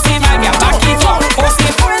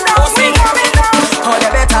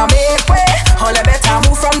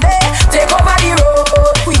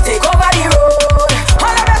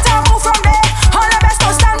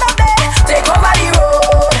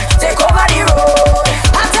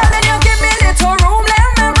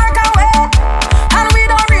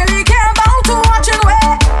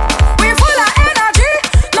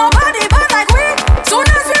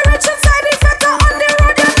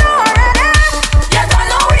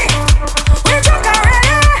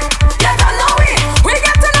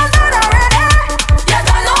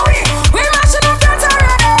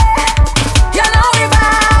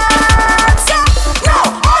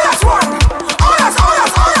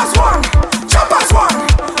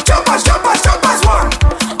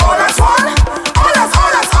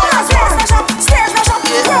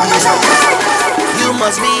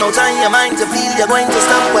 you're going to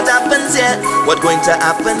stop what happens here. What's going to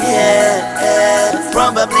happen here?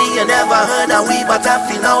 Probably you never heard of we, but I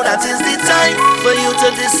feel now that is the time for you to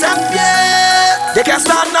disappear. They can't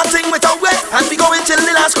start nothing without way, and we going till the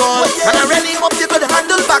last call. And I really hope you could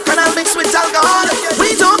handle back and I'll mix with alcohol.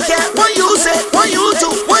 We don't care what you say, what you do,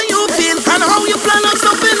 what you feel, and how you plan on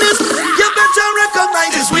stopping this. You better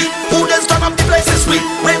recognize it's we. Who does turn up the place is we.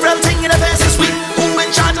 Wave everything in the face is we. Who in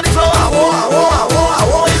charge of the floor?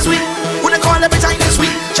 It's we. Who they call every time is we.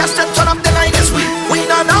 Just to turn up the line is we. We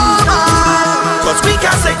not normal, cause we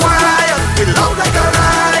can't stay quiet. We loud like a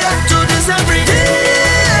riot to this every day.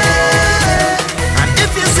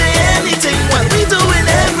 Well, we doing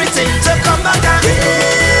everything to come back again.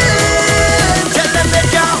 Tell them they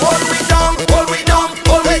can't hold we down, hold we down,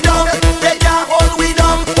 hold we down. They can't hold we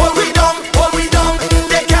down, hold we down, hold we down.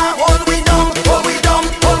 They can't hold we down, hold we down,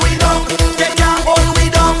 hold we down. They can't hold we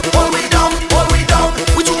down, hold we down, hold we down.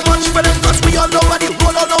 We too much for them 'cause we all over the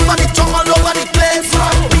road, all over the tongue, all over the place.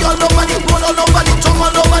 We all over the road, all over the tongue,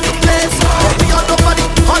 all over the place. We all over the,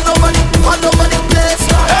 all over the, all over the place.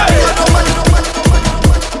 We all over the.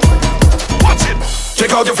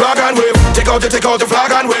 Take out your flag and wave. Take out your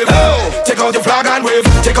flag and wave. Take out your flag and wave.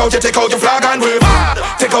 Take out your flag and wave.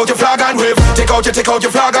 Take out your flag and wave. Take out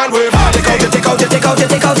your flag and wave.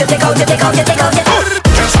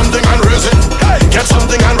 Get something and raise it. Get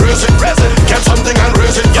something and raise it. Get something and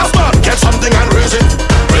raise it. Yes, man. Get something and raise it.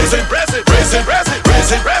 Raise it, raise it, raise it, raise it,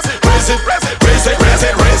 raise it, raise it, raise it, raise it, raise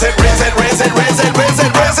it, raise it, raise it, raise it, raise it, raise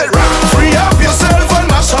it, raise it. Free up yourself and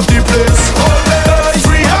mash up the place.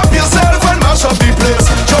 Free up yourself and mash up the place.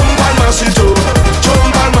 Jump and mash it too.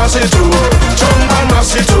 Jump and mash it too. Jump and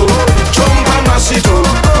mash it too. Jump and mash it too.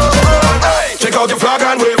 Take out your flag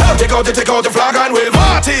and wave. Take out your flag and wave.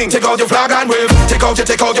 Martin, take out your flag and wave. Take out your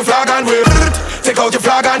flag and wave. Take out your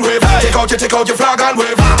flag and wave. Take out your flag and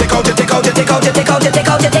wave. Take out your.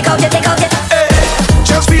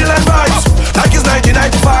 Just feel and vibes like it's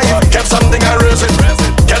 1995. Get something and raise it.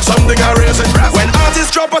 Get something and raise it. When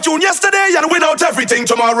artists drop a tune yesterday and win out everything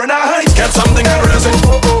tomorrow night. Get something and raise it.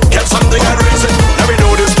 Get something and raise it. Let me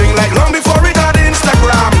know this thing like long before it had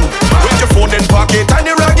Instagram. With your phone in pocket and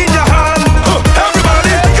your rag in your hand.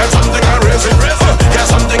 Everybody, get something and raise it. Get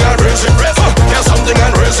something and raise it. Get something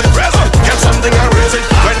and raise it. Get something and raise it.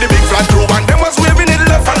 When the big flat crew and them was waving it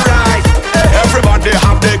left and right. Everybody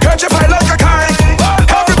have their kerchief high like a kite.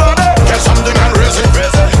 Everybody, get something and raise it.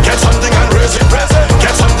 Get something and raise it.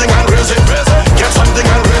 Get something and raise it. Get something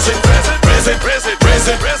and raise it. Raise it, raise it, raise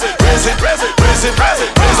it, raise it, raise it, raise it, raise it, raise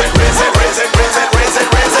it, raise it, raise it, raise it, raise it,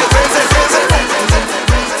 raise it, raise it, raise it, raise it.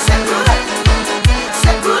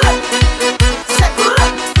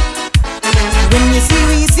 When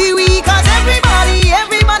you see we, 'cause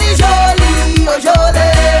everybody jolly, oh jolly.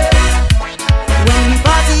 When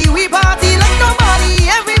we party like nobody.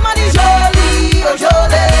 Everybody jolly, oh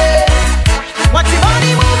jolly. Watch your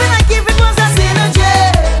body moving like if it was a synergy.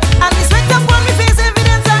 And we sweat up on we face,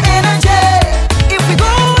 evidence of energy. If we go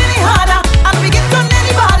any harder and we get done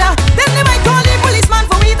any harder, then they might call the policeman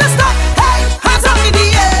for we to stop. Hey, hands up in the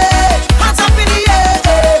air, hands up in the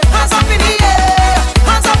air, hands up in the air,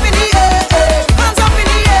 hands up in the air, hands up in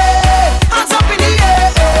the air, hands up in the air,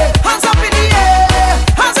 hands up in the air,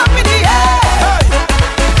 hands up in the air.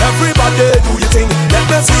 Everybody do your thing, let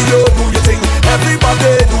me see you do your thing.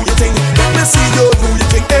 Everybody do your thing, let me see you do your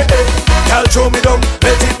thing. Girl, throw me down,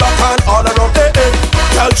 let it back and all around.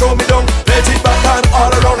 Girl, throw me down, let it back and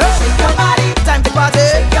all around. Shake your body, time to party.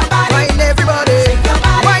 Wine everybody,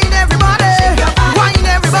 wine everybody, wine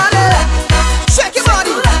everybody. Shake your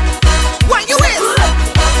body, wine your waist.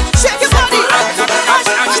 Shake your body.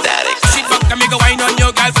 Shit fuck, me go wine on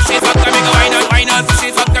you, girl. Shit fuck, me go wine on.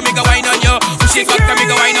 Shit fuck, me go wine on you. Shit fuck, me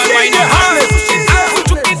go wine on.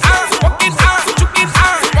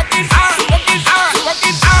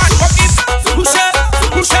 Boucher,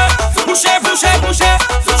 boucher, boucher, boucher, boucher,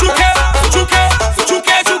 boucher,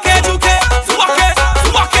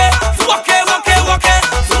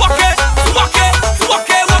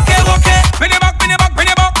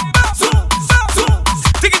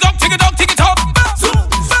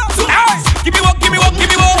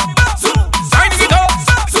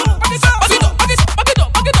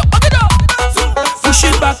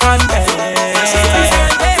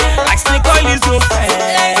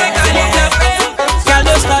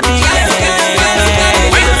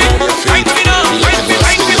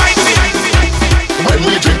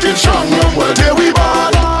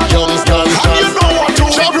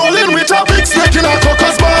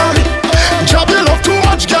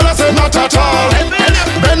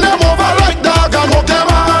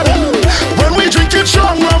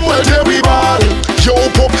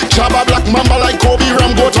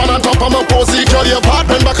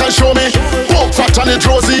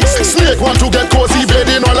 Big snake want to get cozy,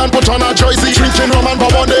 bathing all and put on a jersey. Drinking rum and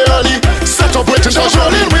bomb on the early. Set up waiting for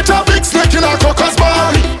rolling with a big snake in a cocker's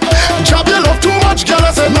ball. Jab you love too much, girl,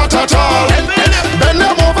 I said not at all. Bend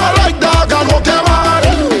them over like dog and hook them on.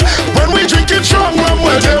 When we drink it strong, rum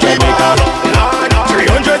well they we ball.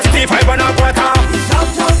 365 and a quarter.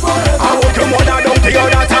 I hope you more than don't your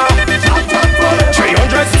data.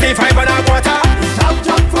 365 and a quarter.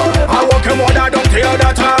 I hope you more than don't your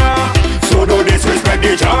data. So don't disrespect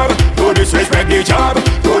the job. Don't disrespect the job.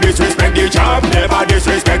 Don't disrespect the job. Never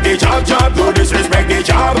disrespect the job. Don't disrespect the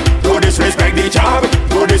job. Don't disrespect the job.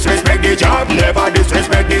 Don't disrespect the job. Never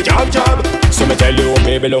disrespect the job. So me tell you,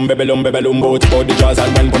 baby lum, bout the jazz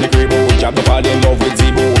and man pon the crib. Job to fall in love with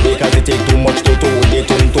Zibo because it take too much to do. They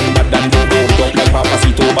tum bad than do. Talk like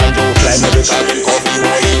Papacito Banjo. Climb every car and coffee.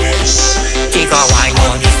 Take a wine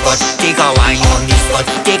on this spot. Take a wine on this spot.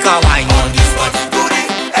 Take a wine on this spot.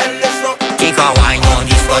 Take a wine on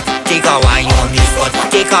this spot. Take a wine on this spot.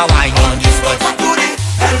 Take a wine on this spot.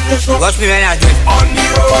 Watch me when I do it on the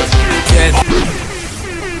road.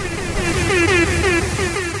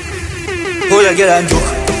 Hold a girl and joke.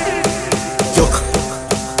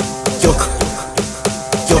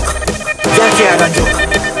 Just here and joke.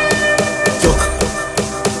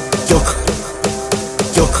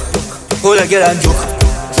 Hold a girl and joke.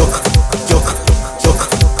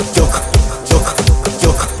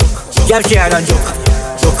 Just here and joke.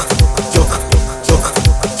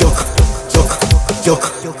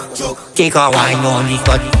 Take a wine on this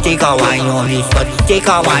spot. Take a wine on this spot. Take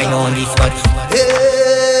a wine on this spot.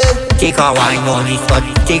 Take a wine on this spot.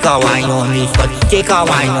 Take a wine on this spot. Take a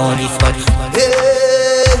wine on this spot.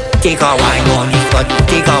 Take a wine on this spot.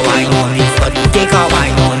 Take a wine on this spot. Take a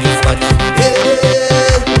wine on this spot.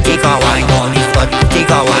 Take a wine on this spot.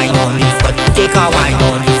 Take a wine on this spot. Take a wine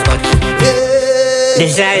on this spot.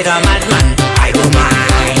 This is a madman. I don't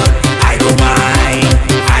mind. I don't mind.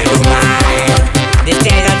 I don't mind. This is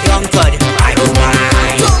a drunkard. I don't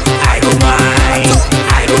mind. I don't mind.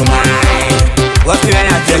 I don't mind. What's the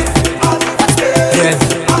matter?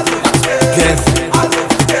 Give.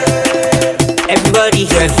 Everybody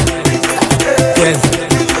give. This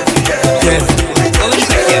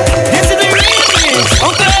is the remix.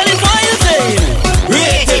 Uncle Ali, what you saying?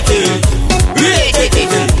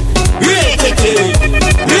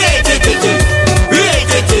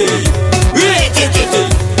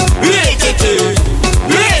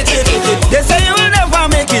 They say you will never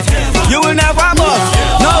make it. You will never bust.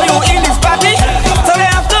 Now you in this party, so they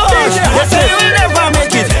have to hush. They say you will never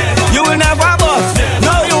make it. You will never bust.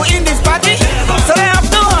 Now you in this party, so they have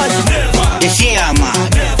to hush. They say I'm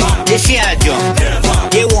mad. They say I'm drunk.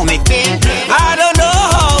 They won't make me. I don't know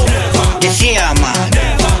how. They say I'm mad.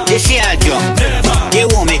 They say I'm drunk. They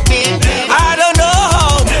won't make me. I don't know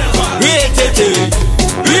how.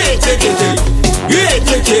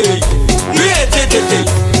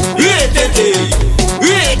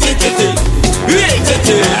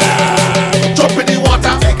 Jump in the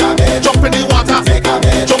water, jump in the water,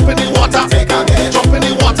 jump in the water, jump in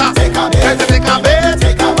the water. Had to take a bit,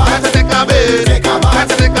 had to take a bit, had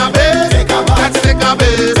to take a bit, had to take a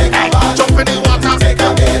bit. Jump in the water,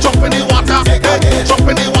 jump in the water, jump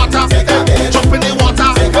in the water, jump in the water.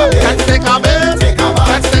 Had to take a bit,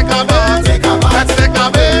 had to take a bit, had to take a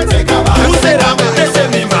bit. Who said that?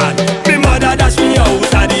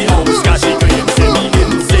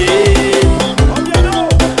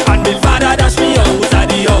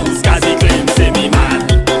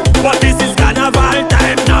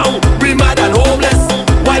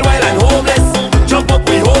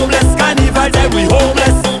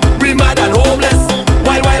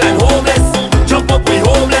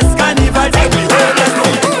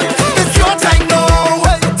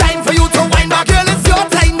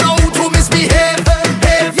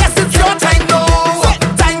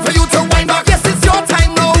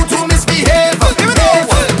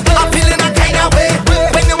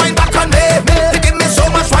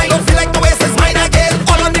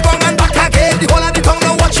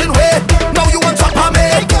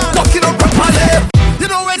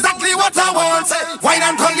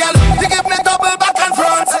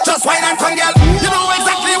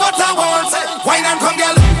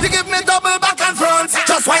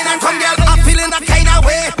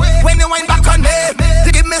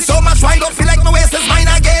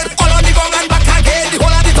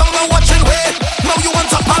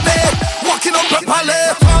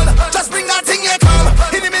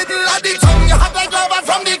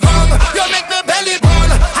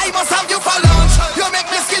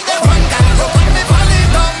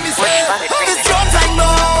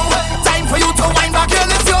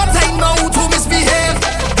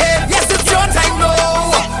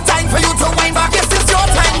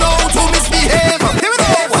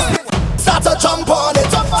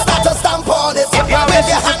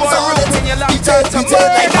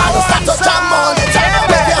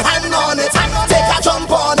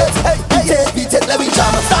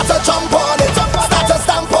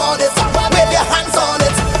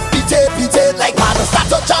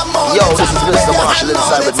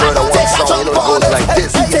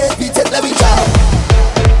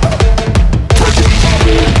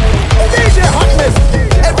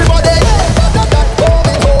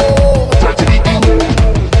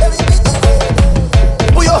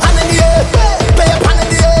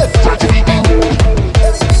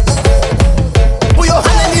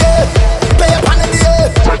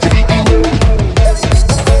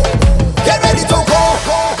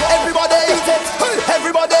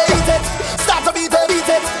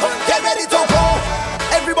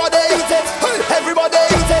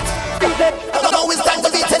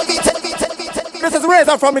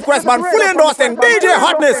 Razor from Request Man, fully endorsing DJ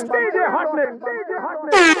Hottnes.